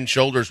 head and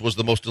shoulders was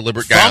the most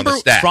deliberate guy on the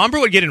staff. Fromber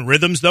would get in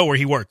rhythms, though, where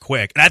he worked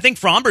quick. And I think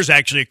Fromber's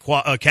actually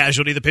a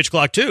casualty of the pitch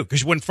clock, too.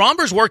 Because when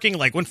Fromber's working,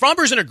 like when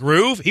Fromber's in a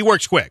groove, he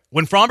works quick.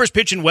 When Fromber's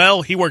pitching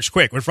well, he works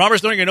quick. When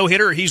Fromber's throwing a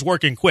no-hitter, he's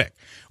working quick.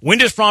 When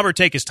does Fromber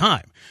take his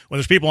time? When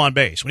there's people on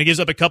base. When he gives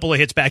up a couple of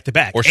hits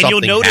back-to-back. Or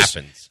something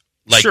happens.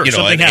 Like, sure,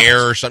 an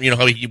error or something. You know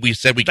how we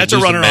said we could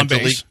lose him runner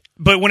mentally? on base.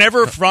 But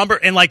whenever Fromber,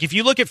 and like if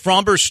you look at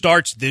Fromber's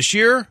starts this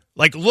year,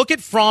 like look at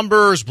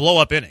Fromber's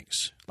blow-up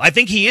innings. I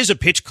think he is a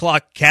pitch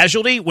clock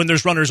casualty when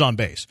there's runners on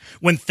base,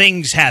 when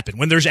things happen,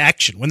 when there's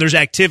action, when there's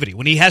activity,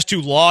 when he has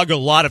to log a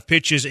lot of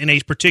pitches in a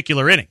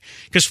particular inning.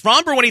 Because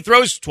Fromber, when he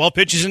throws 12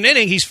 pitches in an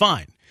inning, he's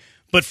fine.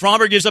 But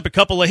Fromber gives up a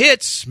couple of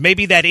hits,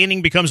 maybe that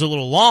inning becomes a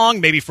little long,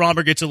 maybe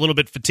Fromber gets a little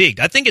bit fatigued.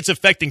 I think it's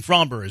affecting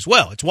Fromber as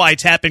well. It's why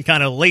it's happened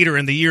kind of later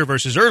in the year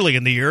versus early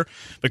in the year.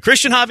 But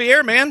Christian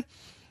Javier, man,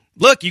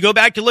 look, you go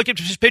back to look at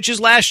his pitches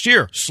last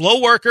year.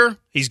 Slow worker.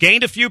 He's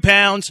gained a few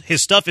pounds.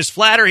 His stuff is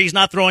flatter. He's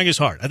not throwing as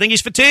hard. I think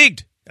he's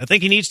fatigued. I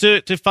think he needs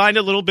to find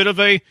a little bit of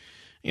a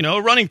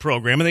running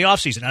program in the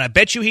offseason. And I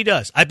bet you he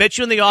does. I bet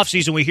you in the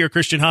offseason we hear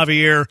Christian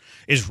Javier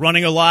is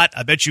running a lot.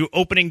 I bet you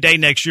opening day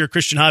next year,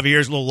 Christian Javier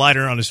is a little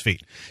lighter on his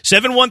feet.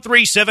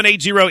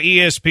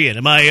 713-780-ESPN.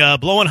 Am I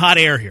blowing hot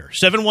air here?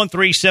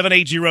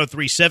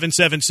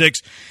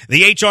 713-780-3776.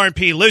 The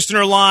HRP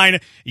listener line.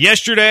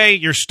 Yesterday,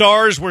 your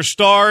stars were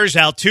stars.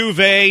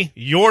 Altuve,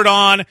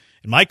 Jordan,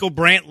 and Michael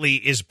Brantley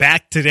is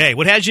back today.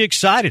 What has you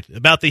excited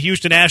about the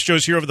Houston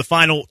Astros here over the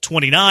final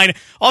 29?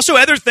 Also,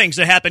 other things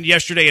that happened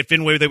yesterday at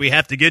Fenway that we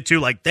have to get to,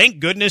 like thank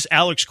goodness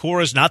Alex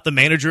Cora is not the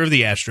manager of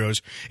the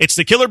Astros. It's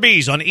the Killer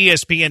Bees on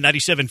ESPN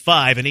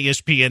 97.5 and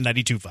ESPN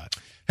 92.5.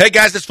 Hey,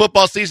 guys, it's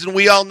football season.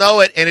 We all know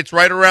it, and it's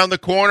right around the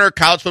corner.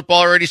 College football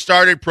already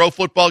started. Pro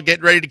football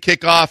getting ready to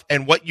kick off,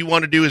 and what you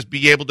want to do is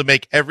be able to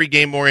make every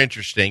game more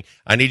interesting.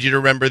 I need you to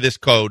remember this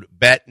code,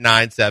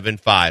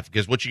 BET975,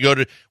 because when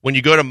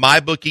you go to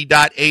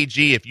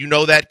mybookie.ag, if you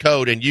know that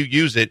code and you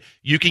use it,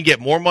 you can get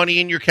more money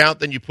in your account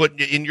than you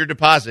put in your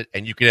deposit,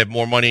 and you can have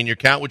more money in your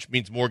account, which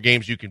means more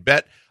games you can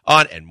bet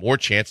on and more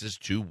chances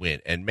to win.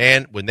 And,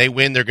 man, when they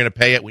win, they're going to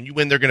pay it. When you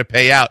win, they're going to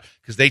pay out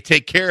because they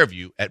take care of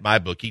you at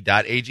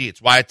mybookie.ag.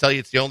 It's why I tell you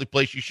it's the only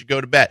place you should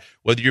go to bet,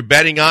 whether you're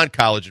betting on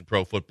college and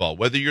pro football,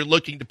 whether you're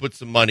looking to put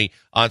some money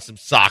on some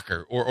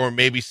soccer or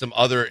maybe some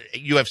other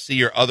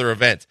UFC or other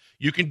events.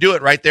 You can do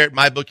it right there at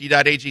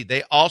mybookie.ag.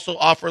 They also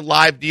offer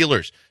live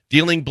dealers,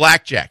 dealing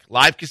blackjack,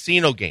 live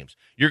casino games.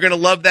 You're going to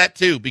love that,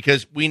 too,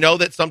 because we know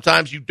that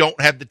sometimes you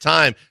don't have the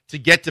time to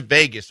get to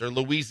Vegas or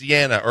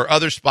Louisiana or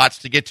other spots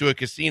to get to a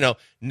casino.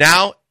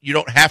 Now you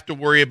don't have to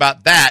worry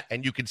about that,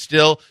 and you can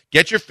still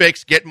get your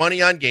fix, get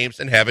money on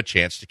games, and have a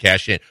chance to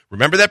cash in.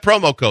 Remember that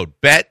promo code,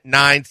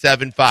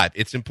 BET975.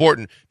 It's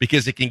important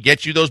because it can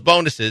get you those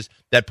bonuses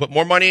that put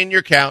more money in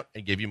your account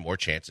and give you more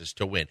chances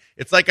to win.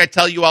 It's like I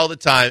tell you all the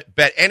time,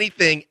 bet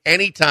anything,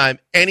 anytime,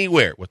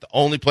 anywhere, with the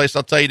only place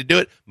I'll tell you to do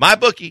it,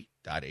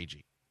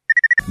 mybookie.ag.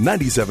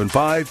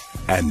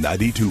 97.5 and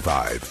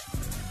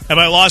 92.5. Have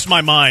I lost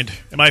my mind?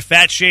 Am I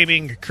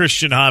fat-shaming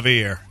Christian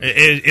Javier?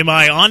 Am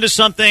I onto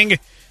something?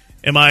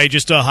 Am I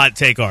just a hot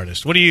take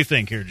artist? What do you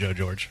think here, Joe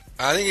George?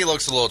 I think he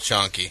looks a little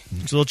chunky.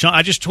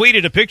 I just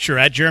tweeted a picture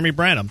at Jeremy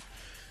Branham.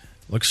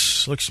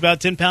 Looks about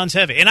 10 pounds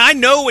heavy. And I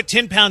know what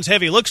 10 pounds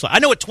heavy looks like. I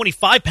know what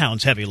 25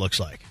 pounds heavy looks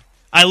like.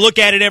 I look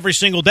at it every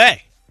single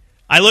day.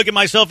 I look at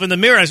myself in the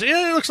mirror and I say,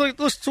 yeah, it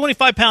looks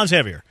 25 pounds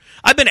heavier.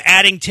 I've been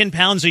adding 10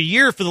 pounds a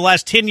year for the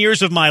last 10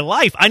 years of my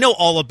life. I know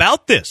all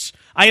about this.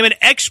 I am an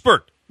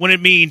expert when it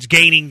means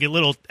gaining a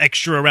little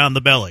extra around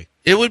the belly.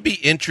 It would be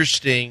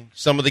interesting,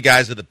 some of the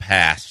guys of the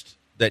past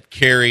that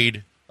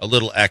carried a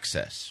little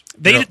excess.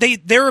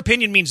 Their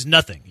opinion means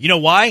nothing. You know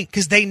why?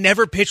 Because they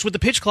never pitched with the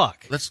pitch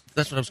clock. That's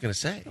what I was going to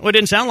say. Well, it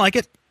didn't sound like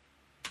it.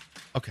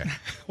 Okay.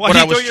 Why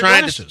I was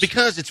trying to,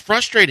 because it's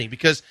frustrating,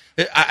 because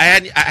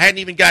I hadn't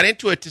even got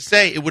into it to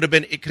say it would have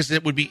been, because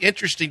it would be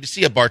interesting to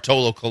see a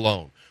Bartolo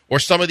Colon or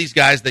some of these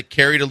guys that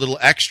carried a little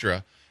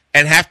extra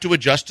and have to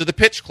adjust to the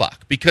pitch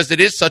clock, because it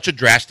is such a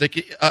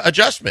drastic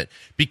adjustment,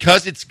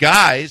 because it's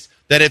guys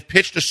that have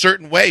pitched a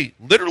certain way,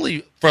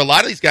 literally for a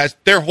lot of these guys,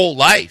 their whole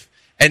life.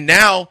 And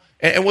now,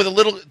 and with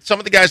some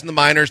of the guys in the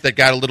minors that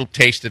got a little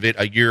taste of it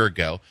a year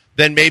ago,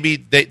 then maybe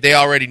they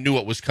already knew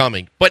what was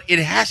coming. But it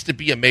has to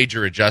be a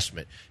major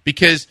adjustment,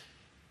 because,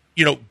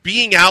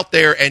 being out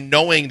there and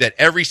knowing that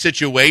every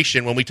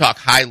situation, when we talk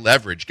high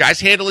leverage,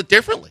 guys handle it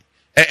differently.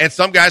 And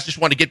some guys just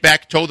want to get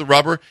back, toe the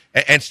rubber,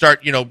 and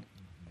start,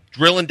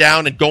 drilling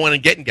down and going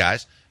and getting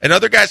guys. And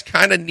other guys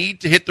kind of need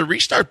to hit the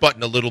restart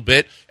button a little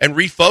bit and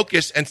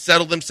refocus and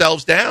settle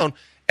themselves down.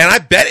 And I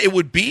bet it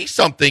would be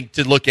something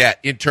to look at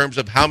in terms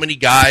of how many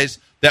guys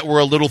that were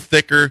a little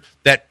thicker,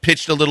 that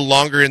pitched a little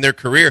longer in their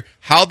career,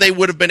 how they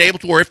would have been able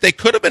to, or if they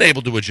could have been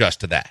able to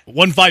adjust to that.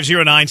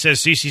 1509 says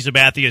CC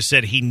Sabathia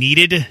said he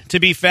needed to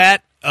be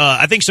fat.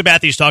 I think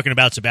Sabathia's talking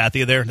about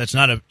Sabathia there. That's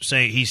not a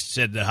say he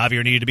said that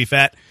Javier needed to be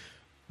fat.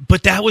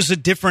 But that was a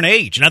different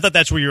age, and I thought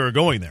that's where you were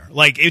going there.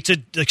 Like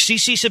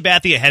CC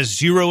Sabathia has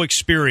zero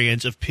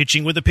experience of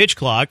pitching with a pitch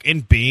clock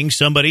and being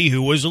somebody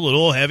who was a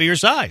little heavier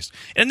sized.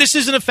 And this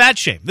isn't a fat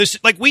shame. This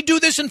we do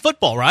this in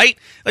football, right?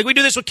 Like we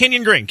do this with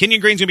Kenyon Green.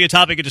 Kenyon Green's going to be a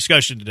topic of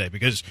discussion today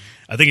because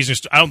I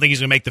don't think he's going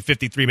to make the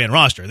 53-man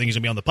roster. I think he's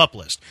going to be on the PUP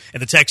list.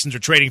 And the Texans are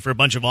trading for a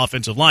bunch of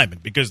offensive linemen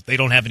because they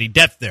don't have any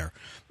depth there.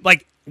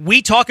 Like,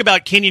 we talk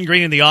about Kenyon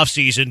Green in the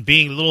offseason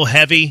being a little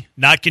heavy,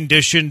 not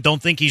conditioned,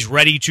 don't think he's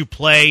ready to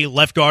play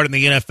left guard in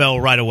the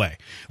NFL right away.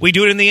 We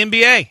do it in the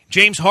NBA.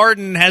 James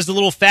Harden has the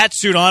little fat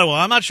suit on. Well,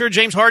 I'm not sure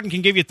James Harden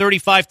can give you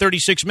 35,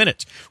 36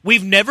 minutes.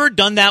 We've never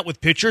done that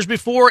with pitchers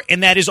before,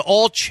 and that is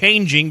all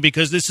changing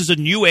because this is a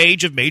new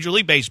age of Major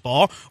League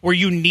Baseball where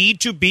you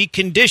need to be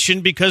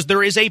conditioned because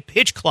there is a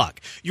pitch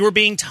clock. You're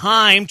being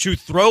timed to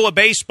throw a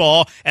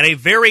baseball at a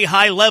very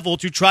high level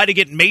to try to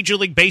get Major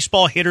League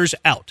Baseball hitters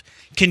out.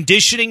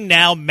 Conditioning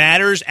now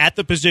matters at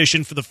the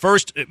position for the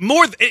first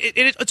more.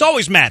 It's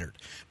always mattered,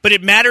 but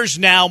it matters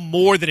now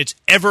more than it's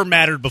ever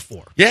mattered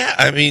before. Yeah,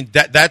 I mean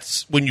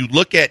that's when you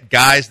look at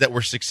guys that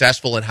were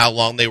successful and how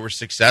long they were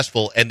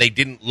successful, and they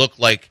didn't look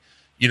like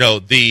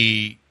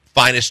the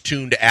finest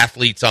tuned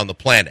athletes on the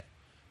planet,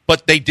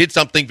 but they did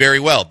something very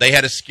well. They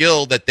had a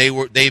skill that they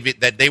were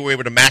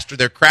able to master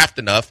their craft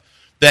enough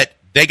that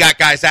they got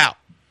guys out.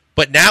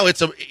 But now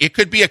it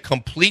could be a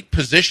complete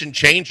position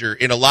changer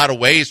in a lot of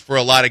ways for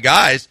a lot of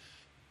guys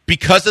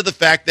because of the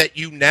fact that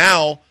you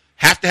now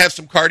have to have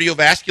some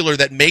cardiovascular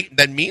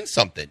that means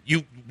something.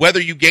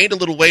 Whether you gained a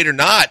little weight or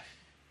not,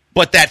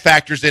 but that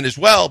factors in as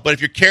well. But if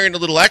you're carrying a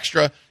little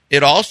extra,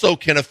 it also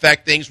can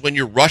affect things when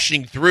you're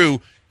rushing through.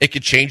 It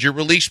could change your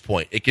release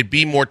point. It could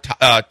be more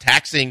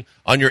taxing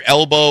on your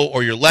elbow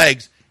or your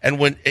legs. And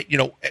when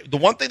the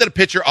one thing that a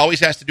pitcher always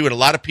has to do, and a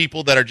lot of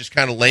people that are just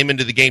kind of laymen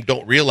to the game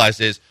don't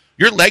realize is,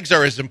 your legs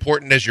are as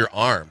important as your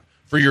arm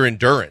for your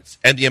endurance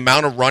and the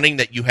amount of running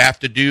that you have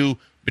to do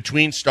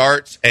between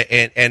starts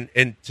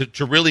and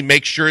to really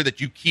make sure that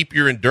you keep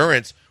your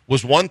endurance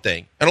was one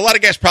thing. And a lot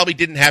of guys probably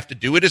didn't have to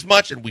do it as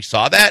much, and we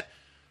saw that.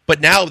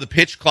 But now the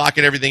pitch clock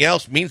and everything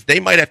else means they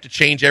might have to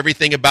change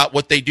everything about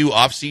what they do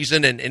off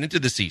season and into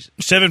the season.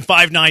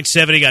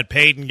 75970 got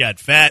paid and got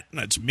fat.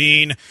 That's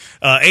mean.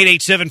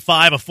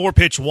 8875, a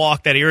 4-pitch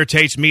walk that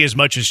irritates me as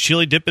much as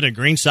chili dip in a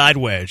greenside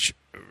wedge.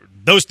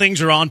 Those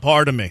things are on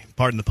par to me.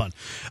 Pardon the pun.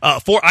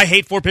 I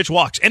hate 4-pitch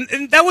walks.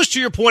 And that was to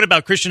your point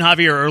about Christian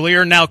Javier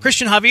earlier. Now,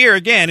 Christian Javier,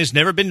 again, has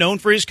never been known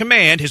for his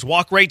command. His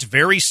walk rate's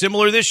very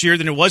similar this year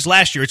than it was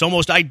last year. It's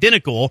almost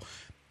identical.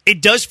 It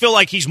does feel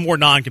like he's more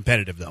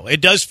non-competitive, though.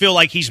 It does feel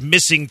like he's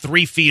missing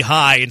 3 feet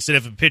high instead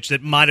of a pitch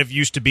that might have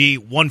used to be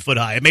 1 foot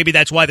high. And maybe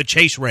that's why the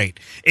chase rate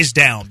is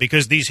down,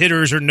 because these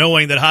hitters are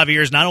knowing that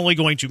Javier is not only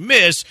going to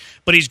miss,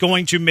 but he's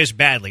going to miss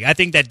badly. I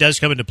think that does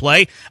come into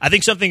play. I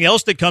think something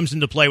else that comes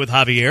into play with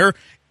Javier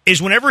is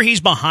whenever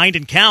he's behind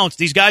in counts,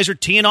 these guys are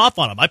teeing off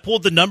on him. I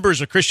pulled the numbers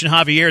of Christian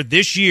Javier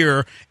this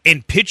year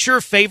in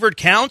pitcher-favored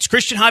counts.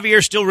 Christian Javier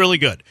is still really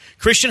good.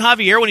 Christian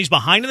Javier, when he's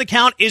behind in the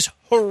count, is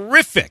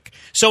horrific.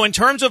 So in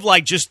terms of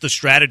like just the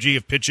strategy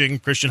of pitching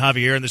Christian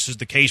Javier, and this is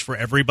the case for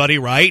everybody,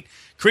 right?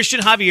 Christian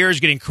Javier is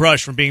getting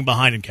crushed from being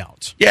behind in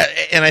counts. Yeah,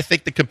 and I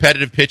think the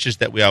competitive pitches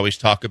that we always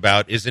talk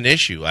about is an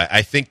issue.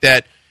 I think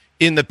that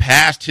in the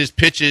past, his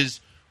pitches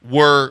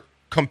were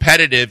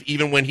competitive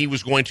even when he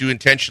was going to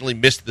intentionally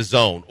miss the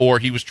zone or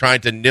he was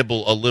trying to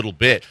nibble a little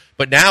bit.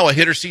 But now a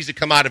hitter sees it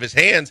come out of his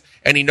hands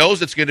and he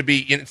knows it's going to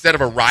be, instead of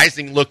a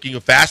rising looking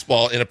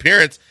fastball in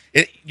appearance,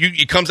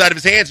 it comes out of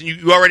his hands and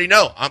you already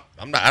know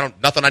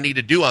nothing I need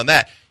to do on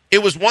that.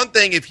 It was one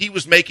thing if he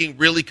was making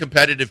really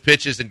competitive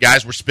pitches and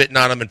guys were spitting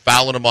on him and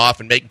fouling him off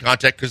and making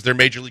contact because they're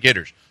major league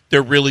hitters.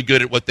 They're really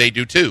good at what they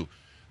do too.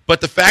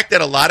 But the fact that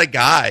a lot of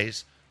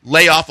guys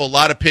lay off a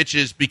lot of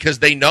pitches because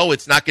they know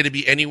it's not going to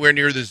be anywhere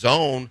near the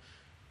zone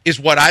is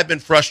what I've been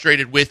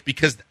frustrated with,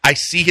 because I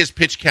see his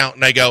pitch count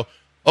and I go,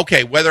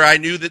 okay, whether I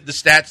knew that the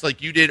stats like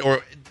you did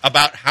or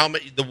about how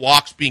many the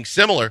walks being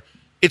similar,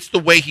 it's the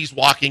way he's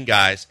walking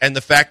guys and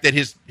the fact that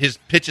his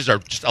pitches are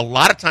just a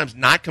lot of times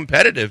not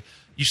competitive.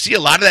 You see a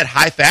lot of that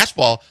high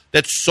fastball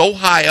that's so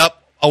high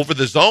up over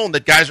the zone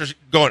that guys are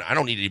going, I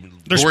don't need to even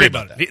worry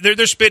about that.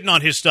 They're spitting on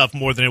his stuff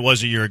more than it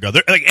was a year ago.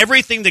 Like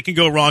everything that can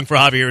go wrong for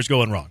Javier is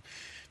going wrong.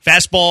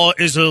 Fastball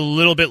is a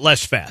little bit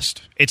less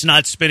fast. It's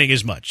not spinning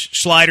as much.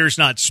 Slider's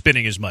not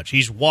spinning as much.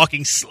 He's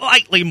walking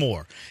slightly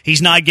more.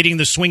 He's not getting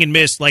the swing and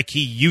miss like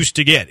he used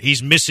to get.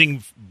 He's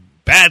missing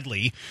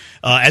badly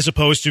as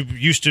opposed to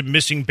used to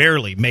missing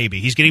barely, maybe.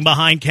 He's getting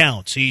behind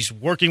counts. He's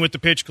working with the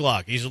pitch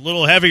clock. He's a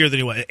little heavier than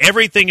he was.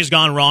 Everything has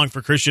gone wrong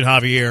for Christian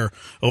Javier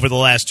over the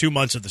last 2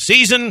 months of the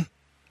season.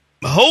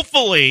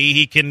 Hopefully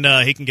he can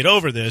get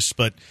over this,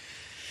 but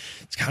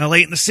it's kind of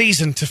late in the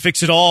season to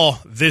fix it all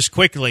this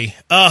quickly.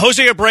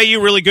 Jose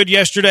Abreu, really good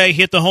yesterday.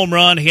 Hit the home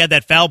run. He had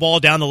that foul ball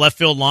down the left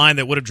field line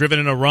that would have driven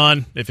in a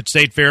run if it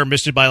stayed fair.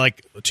 Missed it by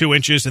like 2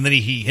 inches, and then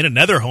he hit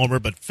another homer,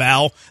 but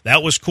foul.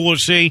 That was cool to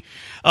see.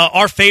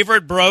 Our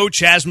favorite bro,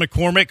 Chaz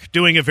McCormick,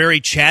 doing a very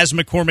Chaz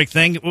McCormick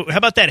thing. How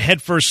about that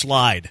head-first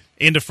slide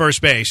into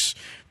first base?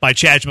 by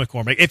Chad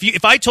McCormick.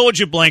 If I told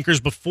you,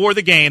 Blankers, before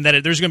the game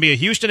that there's going to be a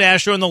Houston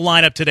Astro in the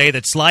lineup today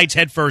that slides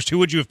head first, who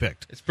would you have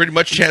picked? It's pretty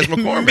much Chad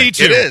McCormick. Me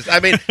too. It is.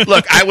 I mean,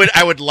 look,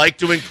 I would like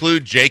to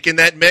include Jake in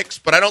that mix,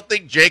 but I don't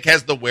think Jake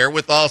has the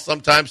wherewithal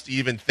sometimes to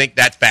even think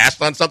that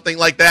fast on something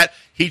like that.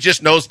 He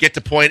just knows get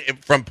to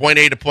from point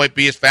A to point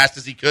B as fast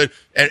as he could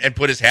and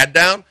put his head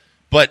down.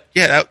 But,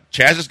 yeah,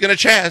 Chaz is going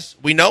to Chaz.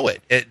 We know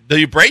it.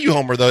 The Abreu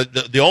homer,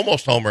 the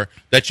almost homer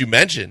that you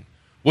mentioned,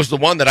 was the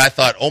one that I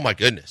thought, oh, my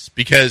goodness,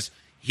 because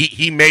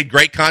he made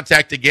great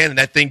contact again, and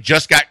that thing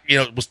just got,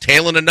 was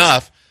tailing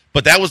enough.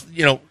 But that was,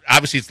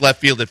 obviously it's left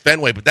field at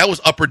Fenway, but that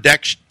was upper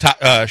deck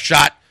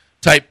shot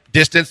type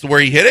distance where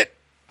he hit it.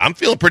 I'm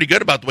feeling pretty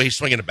good about the way he's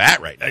swinging the bat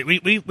right now.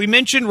 We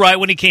mentioned right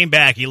when he came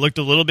back, he looked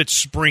a little bit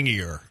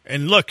springier.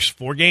 And look,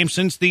 4 games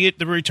since the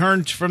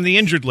return from the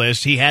injured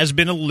list, he has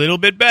been a little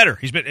bit better.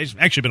 He's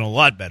actually been a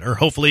lot better.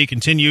 Hopefully he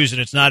continues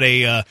and it's not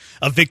a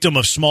victim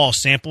of small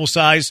sample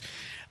size.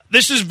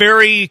 This is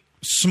very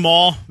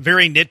small,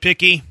 very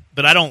nitpicky,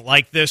 but I don't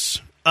like this.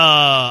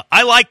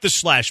 I like the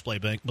slash play,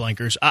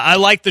 Blankers. I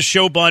like the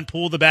show bunt,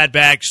 pull the bat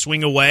back,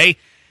 swing away.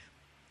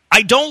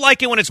 I don't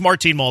like it when it's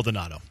Martin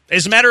Maldonado.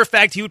 As a matter of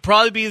fact, he would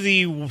probably be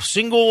the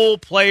single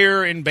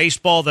player in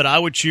baseball that I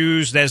would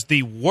choose as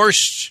the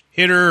worst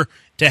hitter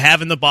to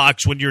have in the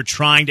box when you're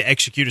trying to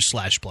execute a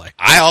slash play.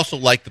 I also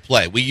like the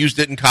play. We used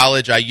it in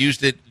college. I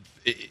used it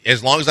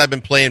as long as I've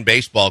been playing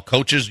baseball.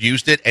 Coaches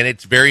used it, and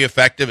it's very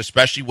effective,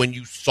 especially when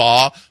you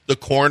saw the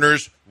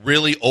corners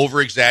really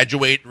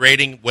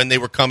over-exaggerating when they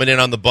were coming in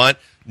on the bunt,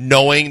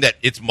 knowing that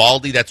it's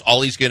Maldi, that's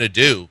all he's going to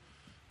do.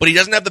 But he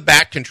doesn't have the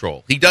back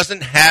control. He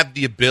doesn't have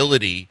the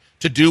ability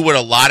to do what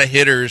a lot of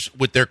hitters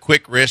with their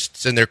quick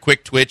wrists and their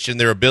quick twitch and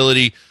their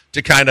ability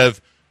to kind of,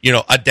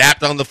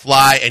 adapt on the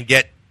fly and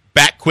get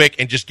back quick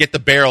and just get the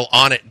barrel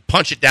on it and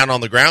punch it down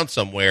on the ground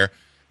somewhere.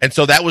 And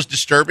so that was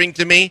disturbing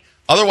to me.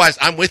 Otherwise,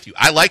 I'm with you.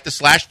 I like the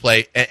slash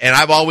play, and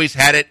I've always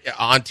had it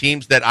on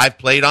teams that I've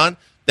played on,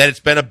 that it's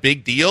been a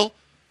big deal.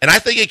 And I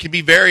think it can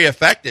be very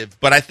effective.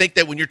 But I think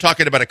that when you're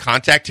talking about a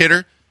contact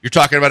hitter, you're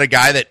talking about a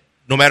guy that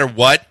no matter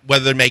what,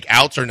 whether they make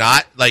outs or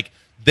not, like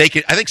they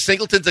could. I think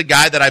Singleton's a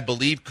guy that I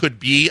believe could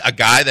be a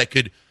guy that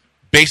could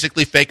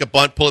basically fake a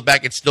bunt, pull it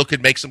back, and still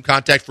could make some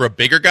contact for a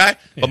bigger guy.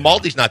 But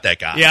Maldi's not that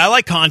guy. Yeah, I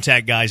like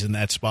contact guys in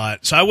that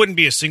spot. So I wouldn't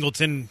be a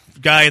Singleton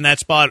guy in that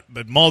spot,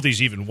 but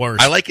Maldi's even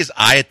worse. I like his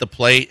eye at the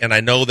plate, and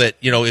I know that,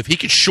 if he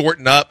could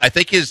shorten up, I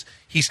think he's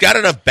got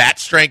enough bat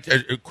strength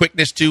or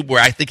quickness, too,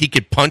 where I think he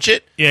could punch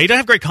it. Yeah, he doesn't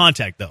have great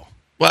contact, though.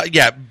 Well,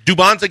 yeah,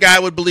 Dubon's a guy I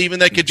would believe in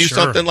that could do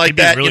something like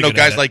that, really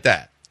guys like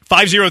that.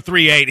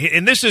 5038,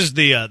 and this is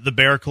the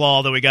bear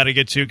claw that we got to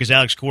get to because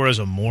Alex Cora is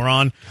a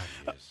moron.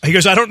 He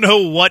goes, I don't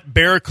know what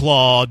Bear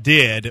Claw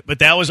did, but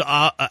that was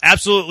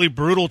absolutely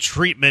brutal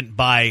treatment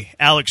by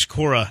Alex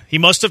Cora. He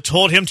must have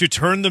told him to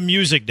turn the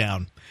music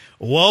down.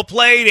 Well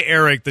played,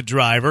 Eric, the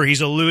driver.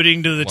 He's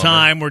alluding to the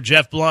time where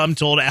Jeff Blum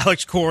told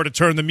Alex Cora to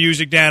turn the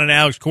music down, and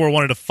Alex Cora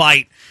wanted to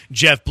fight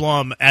Jeff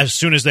Blum as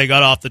soon as they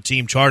got off the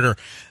team charter.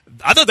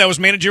 I thought that was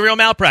managerial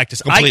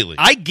malpractice. Completely.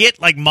 I get,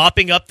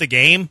 mopping up the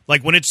game.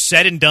 When it's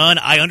said and done,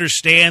 I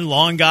understand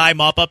long guy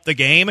mop up the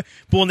game.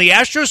 But when the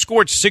Astros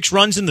scored 6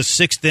 runs in the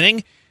 6th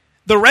inning,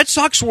 the Red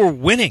Sox were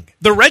winning.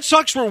 The Red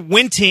Sox were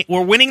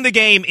winning the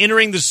game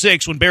entering the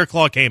 6th when Bear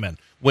Claw came in.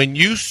 When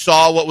you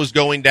saw what was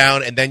going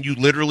down and then you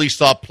literally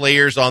saw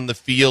players on the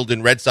field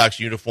in Red Sox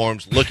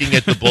uniforms looking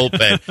at the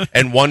bullpen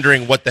and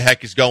wondering what the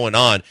heck is going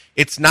on,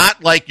 it's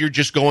not like you're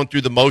just going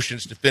through the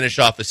motions to finish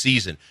off a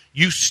season.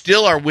 You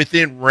still are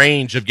within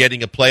range of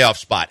getting a playoff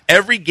spot.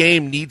 Every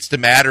game needs to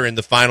matter in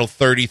the final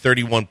 30,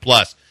 31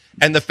 plus.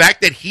 And the fact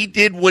that he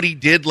did what he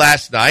did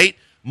last night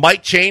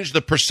might change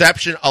the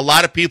perception a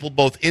lot of people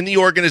both in the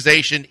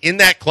organization, in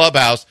that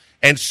clubhouse,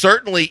 and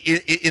certainly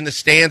in the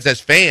stands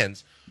as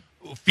fans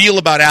feel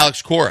about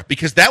Alex Cora,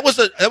 because that was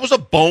a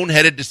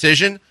boneheaded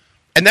decision,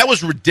 and that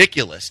was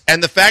ridiculous.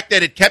 And the fact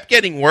that it kept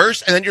getting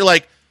worse, and then you're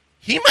like,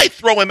 he might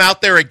throw him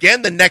out there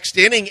again the next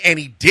inning, and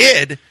he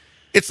did.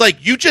 It's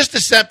like you just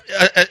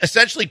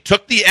essentially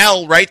took the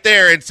L right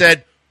there and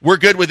said, we're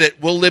good with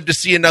it. We'll live to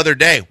see another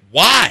day.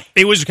 Why?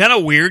 It was kind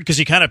of weird because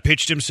he kind of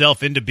pitched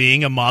himself into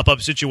being a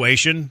mop-up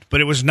situation,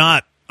 but it was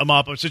not a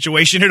mop-up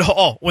situation at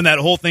all when that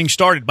whole thing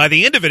started. By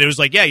the end of it, it was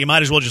like, yeah, you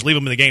might as well just leave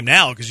him in the game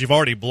now because you've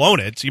already blown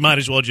it, so you might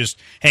as well just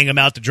hang him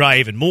out to dry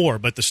even more.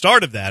 But the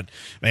start of that,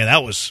 man,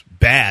 that was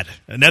bad.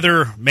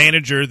 Another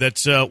manager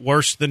that's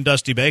worse than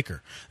Dusty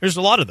Baker. There's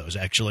a lot of those,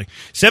 actually.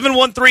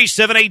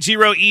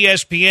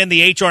 713-780-ESPN,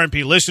 the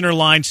HRMP listener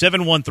line,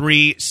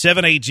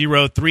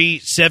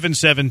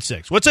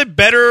 713-780-3776. What's a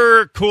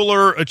better,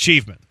 cooler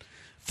achievement?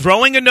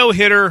 Throwing a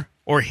no-hitter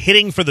or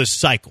hitting for the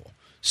cycle?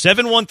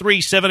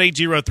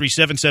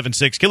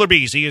 713-780-3776. Killer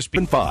Bees,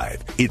 ESPN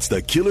 5. It's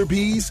the Killer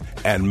Bees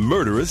and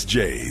Murderous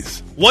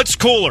Jays. What's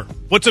cooler?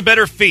 What's a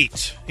better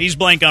feat? He's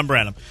blank on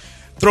Branham.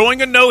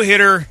 Throwing a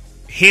no-hitter,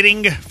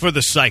 hitting for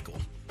the cycle.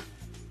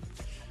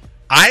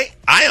 I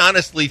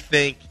honestly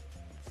think,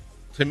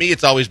 to me,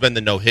 it's always been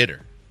the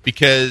no-hitter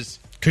because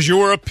you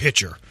were a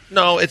pitcher.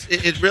 No,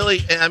 it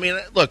really. I mean,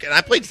 look, and I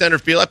played center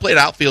field. I played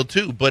outfield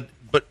too, but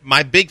But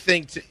my big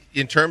thing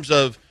in terms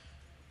of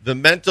the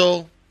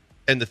mental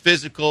and the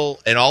physical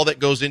and all that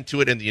goes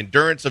into it and the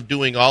endurance of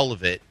doing all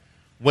of it,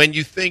 when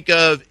you think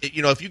of,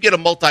 if you get a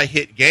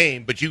multi-hit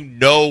game, but you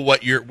know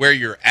where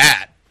you're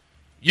at,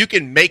 you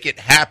can make it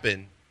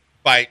happen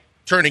by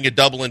turning a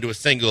double into a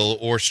single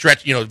or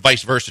stretch,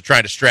 vice versa,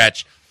 trying to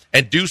stretch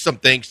and do some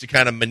things to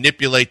kind of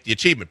manipulate the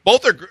achievement.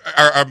 Both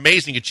are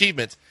amazing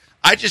achievements.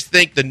 I just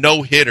think the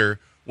no-hitter,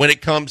 when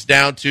it comes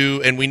down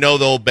to, and we know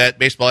the old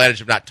baseball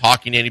adage of not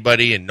talking to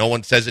anybody and no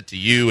one says it to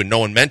you and no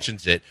one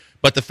mentions it,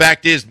 but the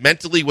fact is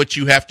mentally what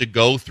you have to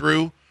go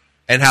through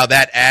and how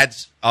that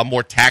adds a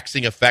more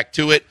taxing effect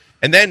to it.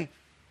 And then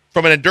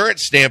from an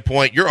endurance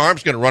standpoint, your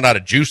arm's going to run out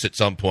of juice at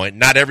some point.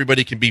 Not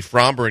everybody can be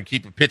Fromber and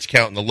keep a pitch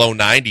count in the low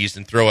 90s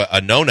and throw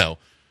a no-no.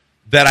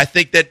 That I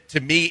think that, to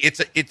me, it's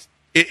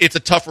a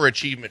tougher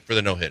achievement for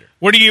the no-hitter.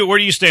 Where do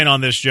you stand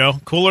on this, Joe?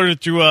 Cooler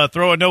to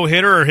throw a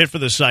no-hitter or hit for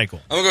the cycle?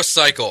 I'm going to go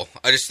cycle.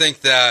 I just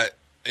think that,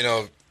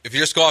 if you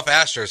just go off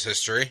Astros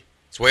history,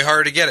 it's way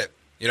harder to get it.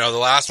 The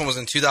last one was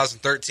in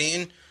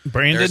 2013.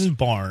 Brandon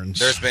Barnes.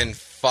 There's been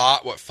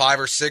 5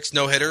 or 6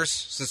 no-hitters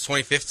since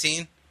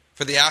 2015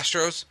 for the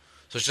Astros.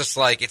 So it's just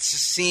like, it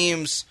just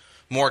seems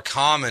more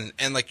common.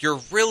 And you're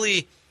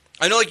really,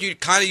 I know you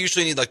kind of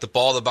usually need the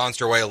ball to bounce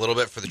your way a little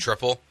bit for the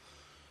triple.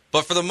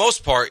 But for the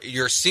most part,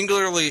 you're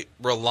singularly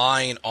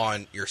relying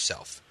on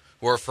yourself.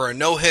 Where for a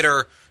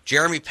no-hitter,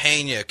 Jeremy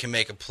Pena can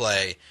make a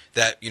play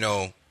that,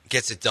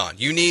 gets it done.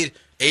 You need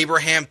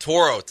Abraham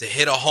Toro to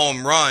hit a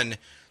home run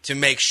to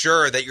make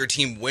sure that your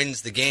team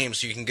wins the game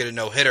so you can get a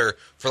no-hitter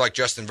for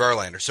Justin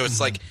Verlander. So it's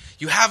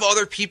you have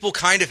other people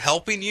kind of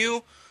helping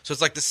you. So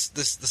it's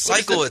the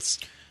cycle.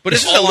 But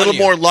isn't it a little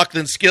more luck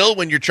than skill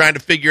when you're trying to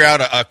figure out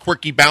a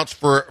quirky bounce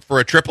for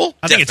a triple?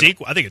 I think it's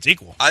equal. I think it's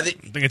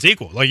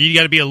equal. You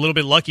got to be a little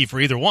bit lucky for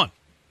either one.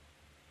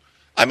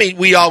 I mean,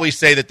 we always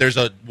say that there's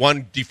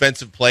one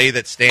defensive play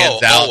that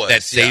stands out always,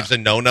 that saves a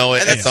no-no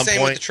at some same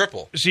point. With the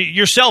triple. See,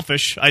 you're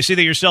selfish. I see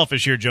that you're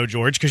selfish here, Joe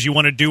George, because you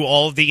want to do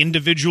all of the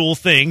individual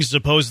things as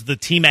opposed to the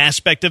team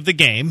aspect of the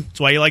game. That's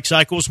why you like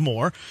cycles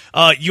more.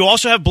 You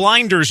also have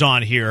blinders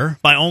on here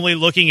by only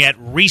looking at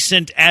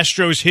recent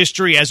Astros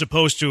history as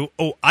opposed to,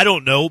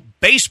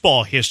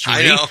 baseball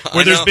history,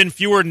 where there's been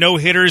fewer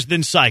no-hitters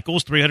than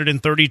cycles,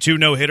 332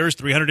 no-hitters,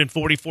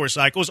 344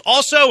 cycles.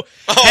 Also,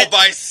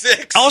 by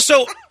 6.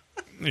 Also,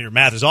 your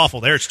math is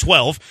awful there. It's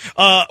 12.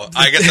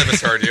 I guess I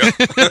misheard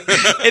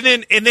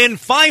you. and then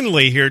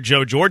finally here,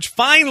 Joe George,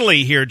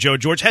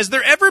 has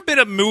there ever been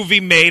a movie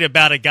made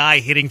about a guy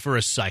hitting for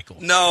a cycle?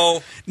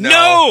 No.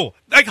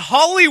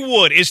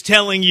 Hollywood is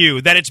telling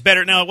you that it's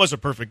better. Now, it was a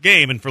perfect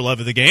game and for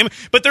love of the game,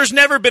 but there's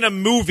never been a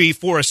movie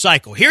for a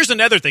cycle. Here's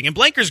another thing, and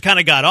Blanker's kind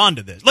of got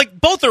onto this.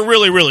 Both are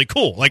really, really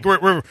cool.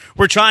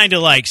 We're trying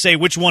to say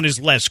which one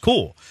is less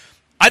cool.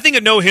 I think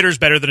a no-hitter is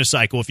better than a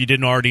cycle if you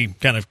didn't already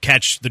kind of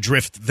catch the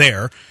drift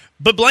there.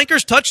 But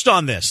Blanker's touched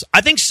on this.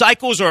 I think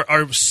cycles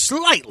are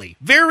slightly,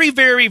 very,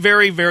 very,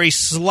 very, very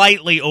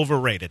slightly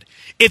overrated.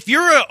 If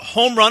you're a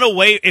home run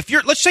away,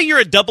 let's say you're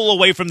a double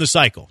away from the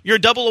cycle.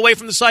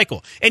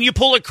 And you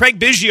pull a Craig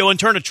Biggio and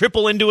turn a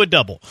triple into a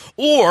double.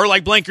 Or,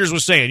 like Blankers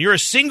was saying, you're a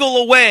single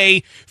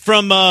away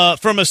from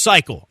a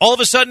cycle. All of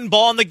a sudden,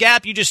 ball in the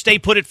gap, you just stay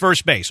put at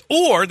first base.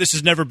 Or, this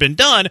has never been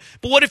done,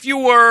 but what if you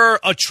were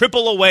a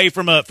triple away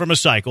from a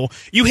cycle?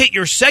 You hit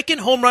your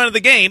second home run of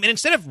the game, and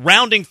instead of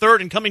rounding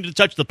third and coming to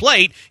touch the plate,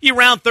 you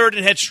round third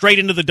and head straight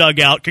into the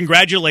dugout.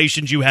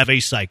 Congratulations, you have a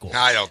cycle.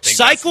 I don't think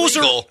cycles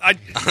that's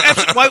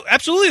legal.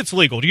 Absolutely, it's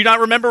legal. Do you not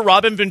remember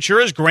Robin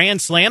Ventura's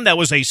grand slam? That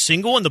was a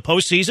single in the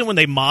postseason when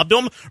they mobbed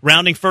him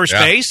rounding first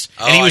base,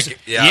 and he was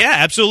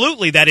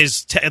absolutely. That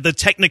is the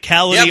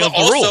technicality of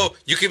the rule. Also,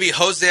 you could be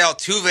Jose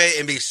Altuve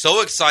and be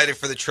so excited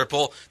for the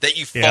triple that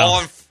you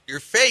fall on your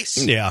face.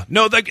 Yeah.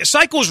 No, the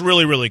cycle's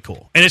really, really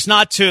cool. And it's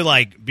not to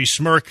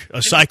besmirk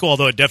a cycle,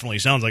 although it definitely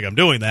sounds like I'm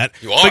doing that.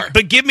 You are.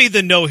 But give me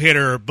the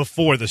no-hitter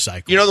before the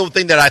cycle. The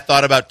thing that I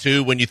thought about,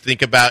 too, when you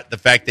think about the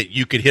fact that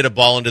you could hit a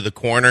ball into the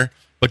corner,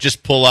 but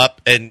just pull up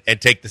and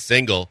take the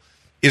single,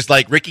 is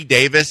like Ricky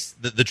Davis,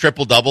 the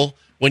triple-double,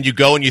 when you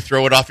go and you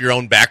throw it off your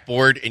own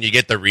backboard and you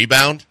get the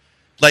rebound.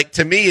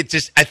 To me,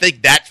 I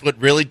think that's what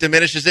really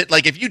diminishes it.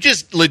 If you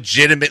just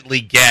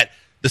legitimately get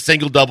the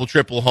single, double,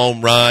 triple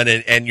home run,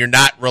 and you're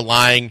not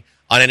relying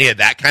on any of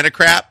that kind of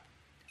crap,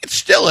 it's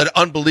still an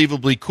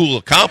unbelievably cool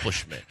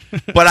accomplishment.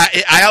 But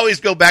I always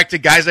go back to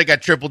guys that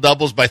got triple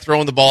doubles by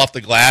throwing the ball off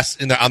the glass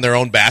on their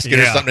own basket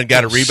or something and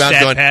got a rebound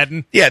going.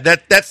 Padding. Yeah,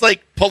 that's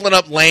like pulling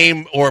up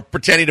lame or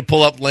pretending to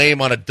pull up lame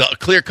on a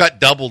clear-cut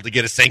double to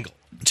get a single.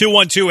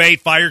 2-1-2-8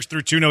 fires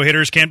through 2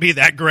 no-hitters. Can't be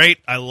that great.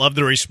 I love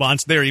the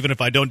response there, even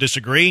if I don't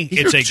disagree.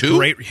 It's a 2?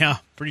 Great. Yeah,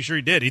 pretty sure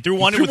he did. He threw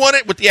one. He threw one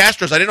with the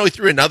Astros. I didn't know he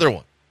threw another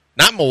one.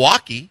 Not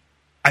Milwaukee.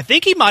 I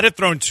think he might have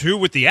thrown 2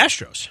 with the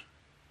Astros.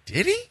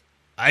 Did he?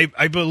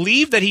 I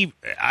believe that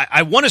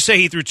I want to say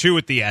he threw 2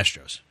 with the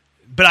Astros.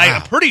 But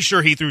I'm pretty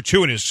sure he threw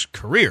 2 in his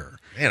career.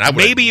 Man, I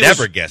would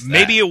never guessed that.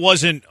 Maybe it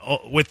wasn't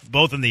with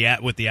the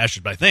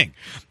Astros, but I think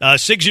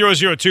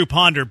 6002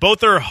 Ponder.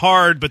 Both are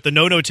hard, but the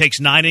no takes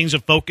 9 innings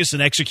of focus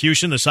and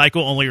execution. The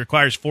cycle only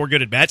requires 4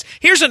 good at bats.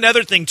 Here's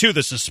another thing too: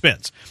 the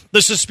suspense.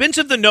 The suspense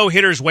of the no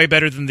hitter is way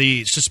better than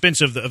the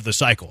suspense of the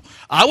cycle.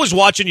 I was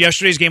watching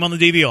yesterday's game on the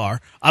DVR.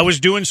 I was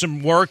doing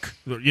some work,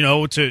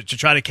 to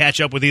try to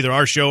catch up with either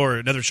our show or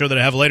another show that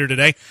I have later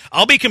today.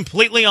 I'll be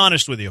completely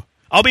honest with you.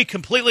 I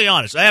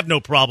have no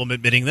problem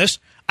admitting this.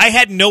 I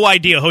had no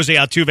idea Jose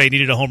Altuve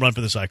needed a home run for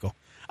the cycle.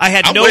 I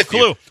had no clue.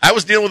 You. I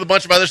was dealing with a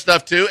bunch of other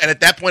stuff too, and at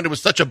that point it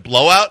was such a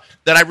blowout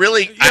that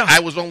I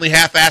was only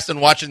half-assed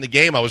watching the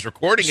game. I was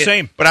recording it.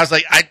 Same. But I was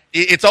like,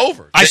 it's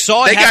over. I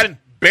saw it happen. They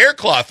got bear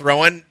claw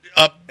throwing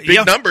up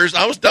big numbers.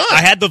 I was done.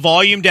 I had the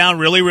volume down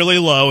really, really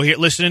low,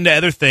 listening to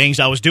other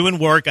things. I was doing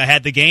work. I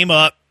had the game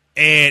up.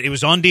 And it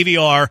was on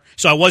DVR,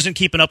 so I wasn't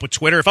keeping up with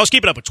Twitter. If I was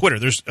keeping up with Twitter,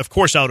 of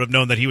course I would have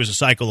known that he was a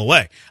cycle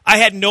away. I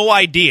had no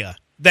idea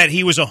that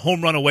he was a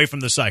home run away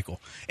from the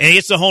cycle. And he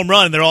hits the home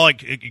run, and they're all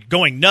like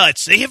going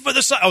nuts. They hit for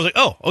the cycle. I was like,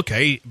 oh,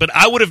 okay. But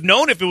I would have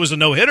known if it was a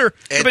no-hitter.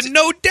 But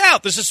no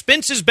doubt, the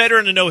suspense is better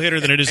in a no-hitter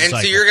than it is a cycle.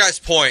 And to your guys'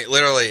 point,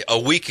 literally a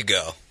week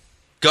ago,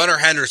 Gunnar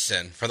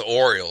Henderson from the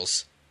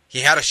Orioles,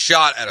 he had a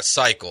shot at a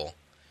cycle.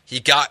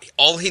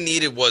 All he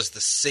needed was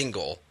the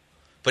single,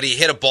 but he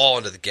hit a ball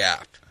into the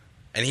gap.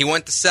 And he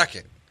went to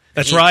second.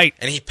 That's right.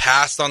 And he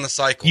passed on the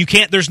cycle. You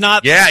can't. There's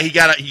not. Yeah, he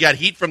got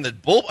heat from the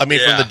from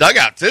the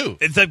dugout too.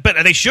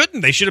 But they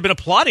shouldn't. They should have been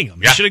applauding him.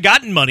 Yeah. He should have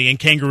gotten money in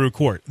kangaroo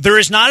court. There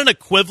is not an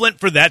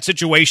equivalent for that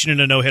situation in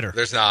a no hitter.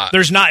 There's not.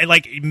 There's not,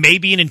 like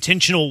maybe an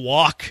intentional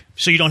walk,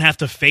 so you don't have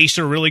to face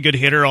a really good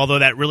hitter. Although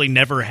that really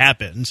never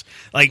happens.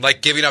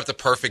 Like giving up the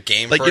perfect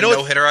game for a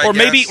no hitter. Or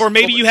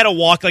maybe you had a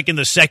walk like in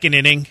the second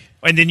inning.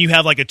 And then you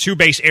have like a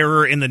 2-base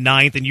error in the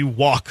 9th, and you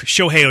walk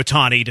Shohei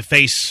Ohtani to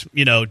face,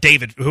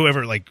 David,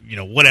 whoever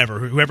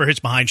hits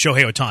behind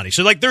Shohei Ohtani.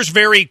 So, there's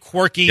very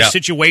quirky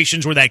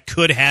situations where that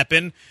could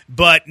happen,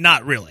 but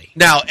not really.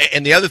 Now,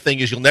 and the other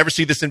thing is you'll never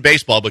see this in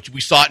baseball, but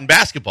we saw it in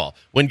basketball.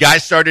 When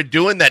guys started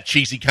doing that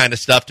cheesy kind of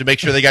stuff to make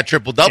sure they got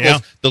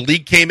triple-doubles, the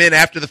league came in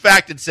after the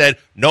fact and said,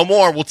 no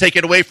more, we'll take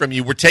it away from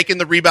you. We're taking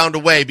the rebound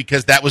away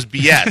because that was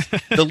BS.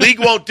 The league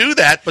won't do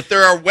that, but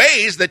there are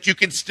ways that you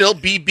can still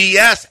be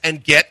BS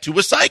and get to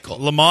a cycle.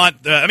 Lamont,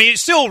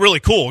 it's still really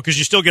cool because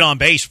you still get on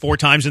base 4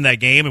 times in that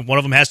game, and one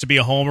of them has to be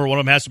a homer, one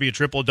of them has to be a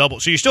triple-double.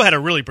 So you still had a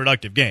really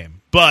productive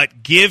game.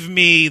 But give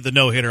me the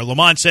no-hitter.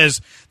 Lamont says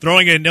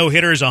throwing a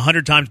no-hitter is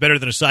 100 times better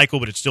than a cycle,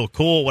 but it's still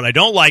cool. What I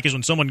don't like is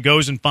when someone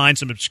goes and finds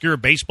some obscure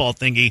baseball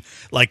thingy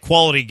like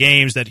quality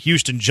games that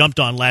Houston jumped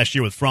on last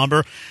year with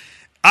Fromber.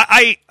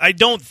 I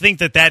don't think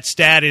that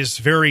stat is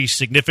very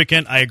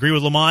significant. I agree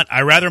with Lamont.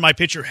 I'd rather my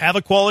pitcher have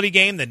a quality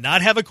game than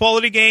not have a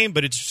quality game,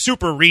 but it's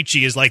super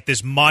reachy as like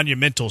this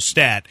monumental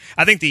stat.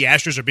 I think the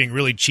Astros are being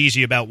really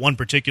cheesy about one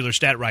particular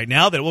stat right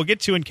now that we'll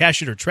get to and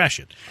cash it or trash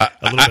it a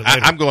little bit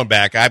later. I'm going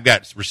back. I've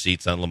got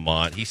receipts on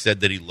Lamont. He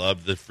said that he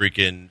loved the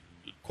freaking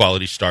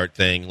quality start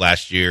thing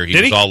last year. He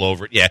was all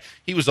over it. Yeah,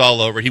 he was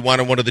all over it. He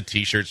wanted one of the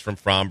T-shirts from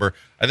Fromber.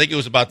 I think it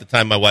was about the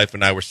time my wife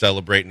and I were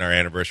celebrating our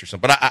anniversary or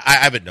something. But I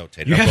have it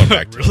notated. You have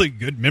a really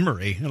good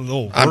memory. A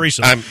little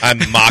worrisome.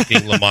 I'm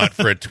mocking Lamont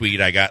for a tweet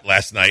I got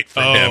last night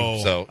from him.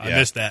 So I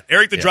missed that.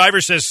 Eric the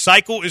driver says,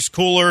 cycle is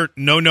cooler,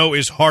 no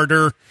is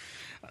harder.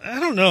 I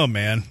don't know,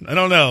 man. I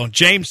don't know.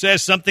 James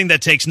says something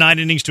that takes 9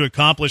 innings to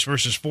accomplish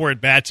versus 4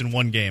 at-bats in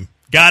one game.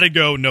 Gotta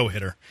go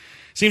no-hitter.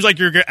 Seems like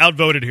you're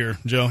outvoted here,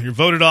 Joe. You're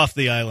voted off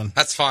the island.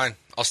 That's fine.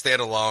 I'll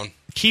stand alone.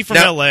 Key from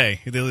L.A.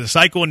 The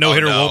cycle and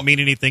no-hitter won't mean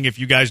anything if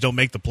you guys don't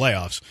make the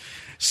playoffs.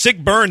 Sick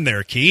burn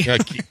there, Key.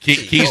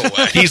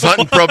 Key's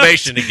hunting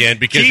probation again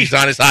because he's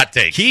on his hot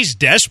take. Key's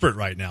desperate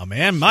right now,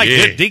 man. My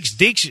goodness.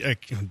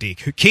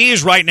 Key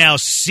is right now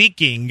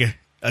seeking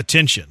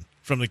attention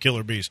from the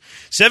Killer Bees.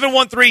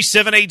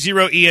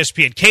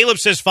 713-780-ESPN. Caleb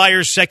says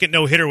Fire's second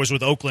no-hitter was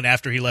with Oakland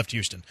after he left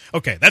Houston.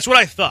 Okay, that's what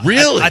I thought.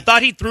 Really? I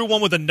thought he threw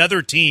one with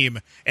another team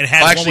and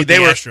had one with the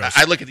Astros.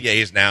 I look at the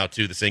A's now,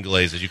 too, the single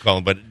A's, as you call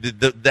them, but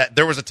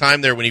there was a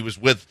time there when he was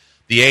with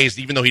the A's,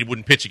 even though he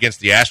wouldn't pitch against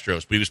the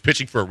Astros, but he was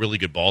pitching for a really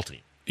good ball team.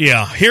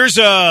 Yeah, here's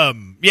the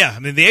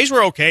A's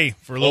were okay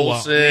for a little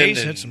while. The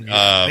A's had some,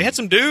 they had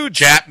some dudes,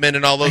 Chapman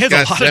and all those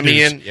guys.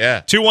 Semien,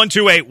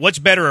 2128. What's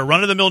better, a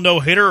run-of-the-mill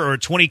no-hitter or a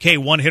 20K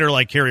one-hitter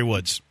like Kerry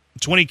Woods?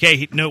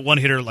 20K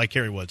one-hitter like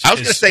Kerry Woods. I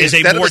was going to say is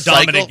a more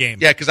dominant game.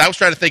 Yeah, because I was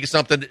trying to think of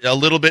something a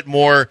little bit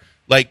more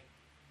like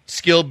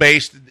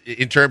skill-based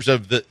in terms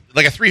of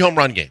like a 3-home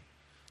run game.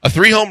 A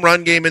 3-home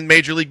run game in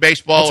Major League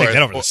Baseball. I'll take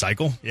that over the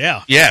cycle.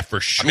 Yeah, for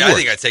sure. I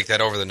think I'd take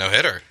that over the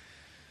no-hitter.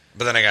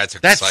 But then I got to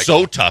take the cycle. That's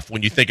so tough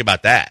when you think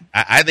about that.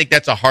 I think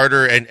that's a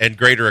harder and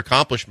greater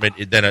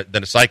accomplishment than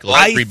a cycle.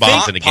 3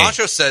 bombs in a game.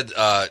 Poncho said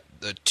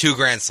 2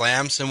 grand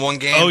slams in one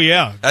game. Oh,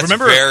 yeah. That's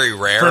Remember, very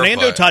rare.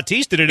 Fernando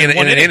Tatis did it in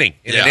one inning.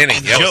 In an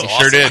inning. Yep, he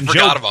sure did. I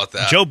forgot about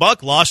that. Joe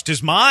Buck lost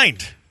his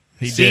mind.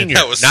 He senior. did.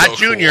 That was not so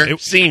junior, cool.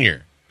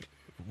 Senior.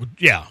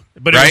 Yeah,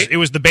 but right? it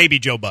was the baby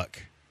Joe Buck.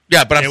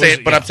 Yeah, but I'm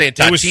saying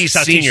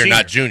Tatis Senior,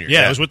 not Junior.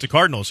 Yeah, it was with the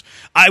Cardinals.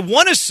 I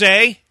want to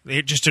say,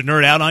 just to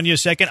nerd out on you a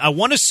second, I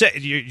want to say,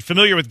 you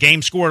familiar with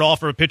game score at all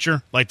for a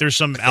pitcher? Like there's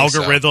some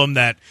algorithm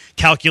that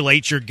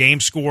calculates your game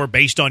score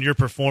based on your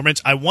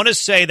performance. I want to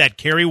say that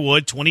Kerry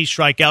Wood, 20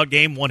 strikeout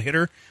game, 1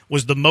 hitter,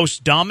 was the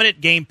most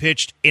dominant game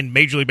pitched in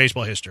Major League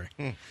Baseball history.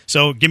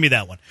 So give me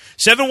that one.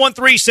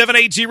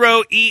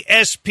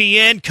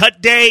 713-780-ESPN.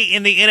 Cut day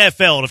in the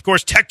NFL. And, of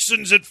course,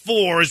 Texans at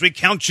 4 as we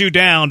count you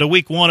down to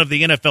week 1 of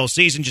the NFL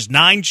season. Just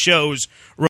 9 shows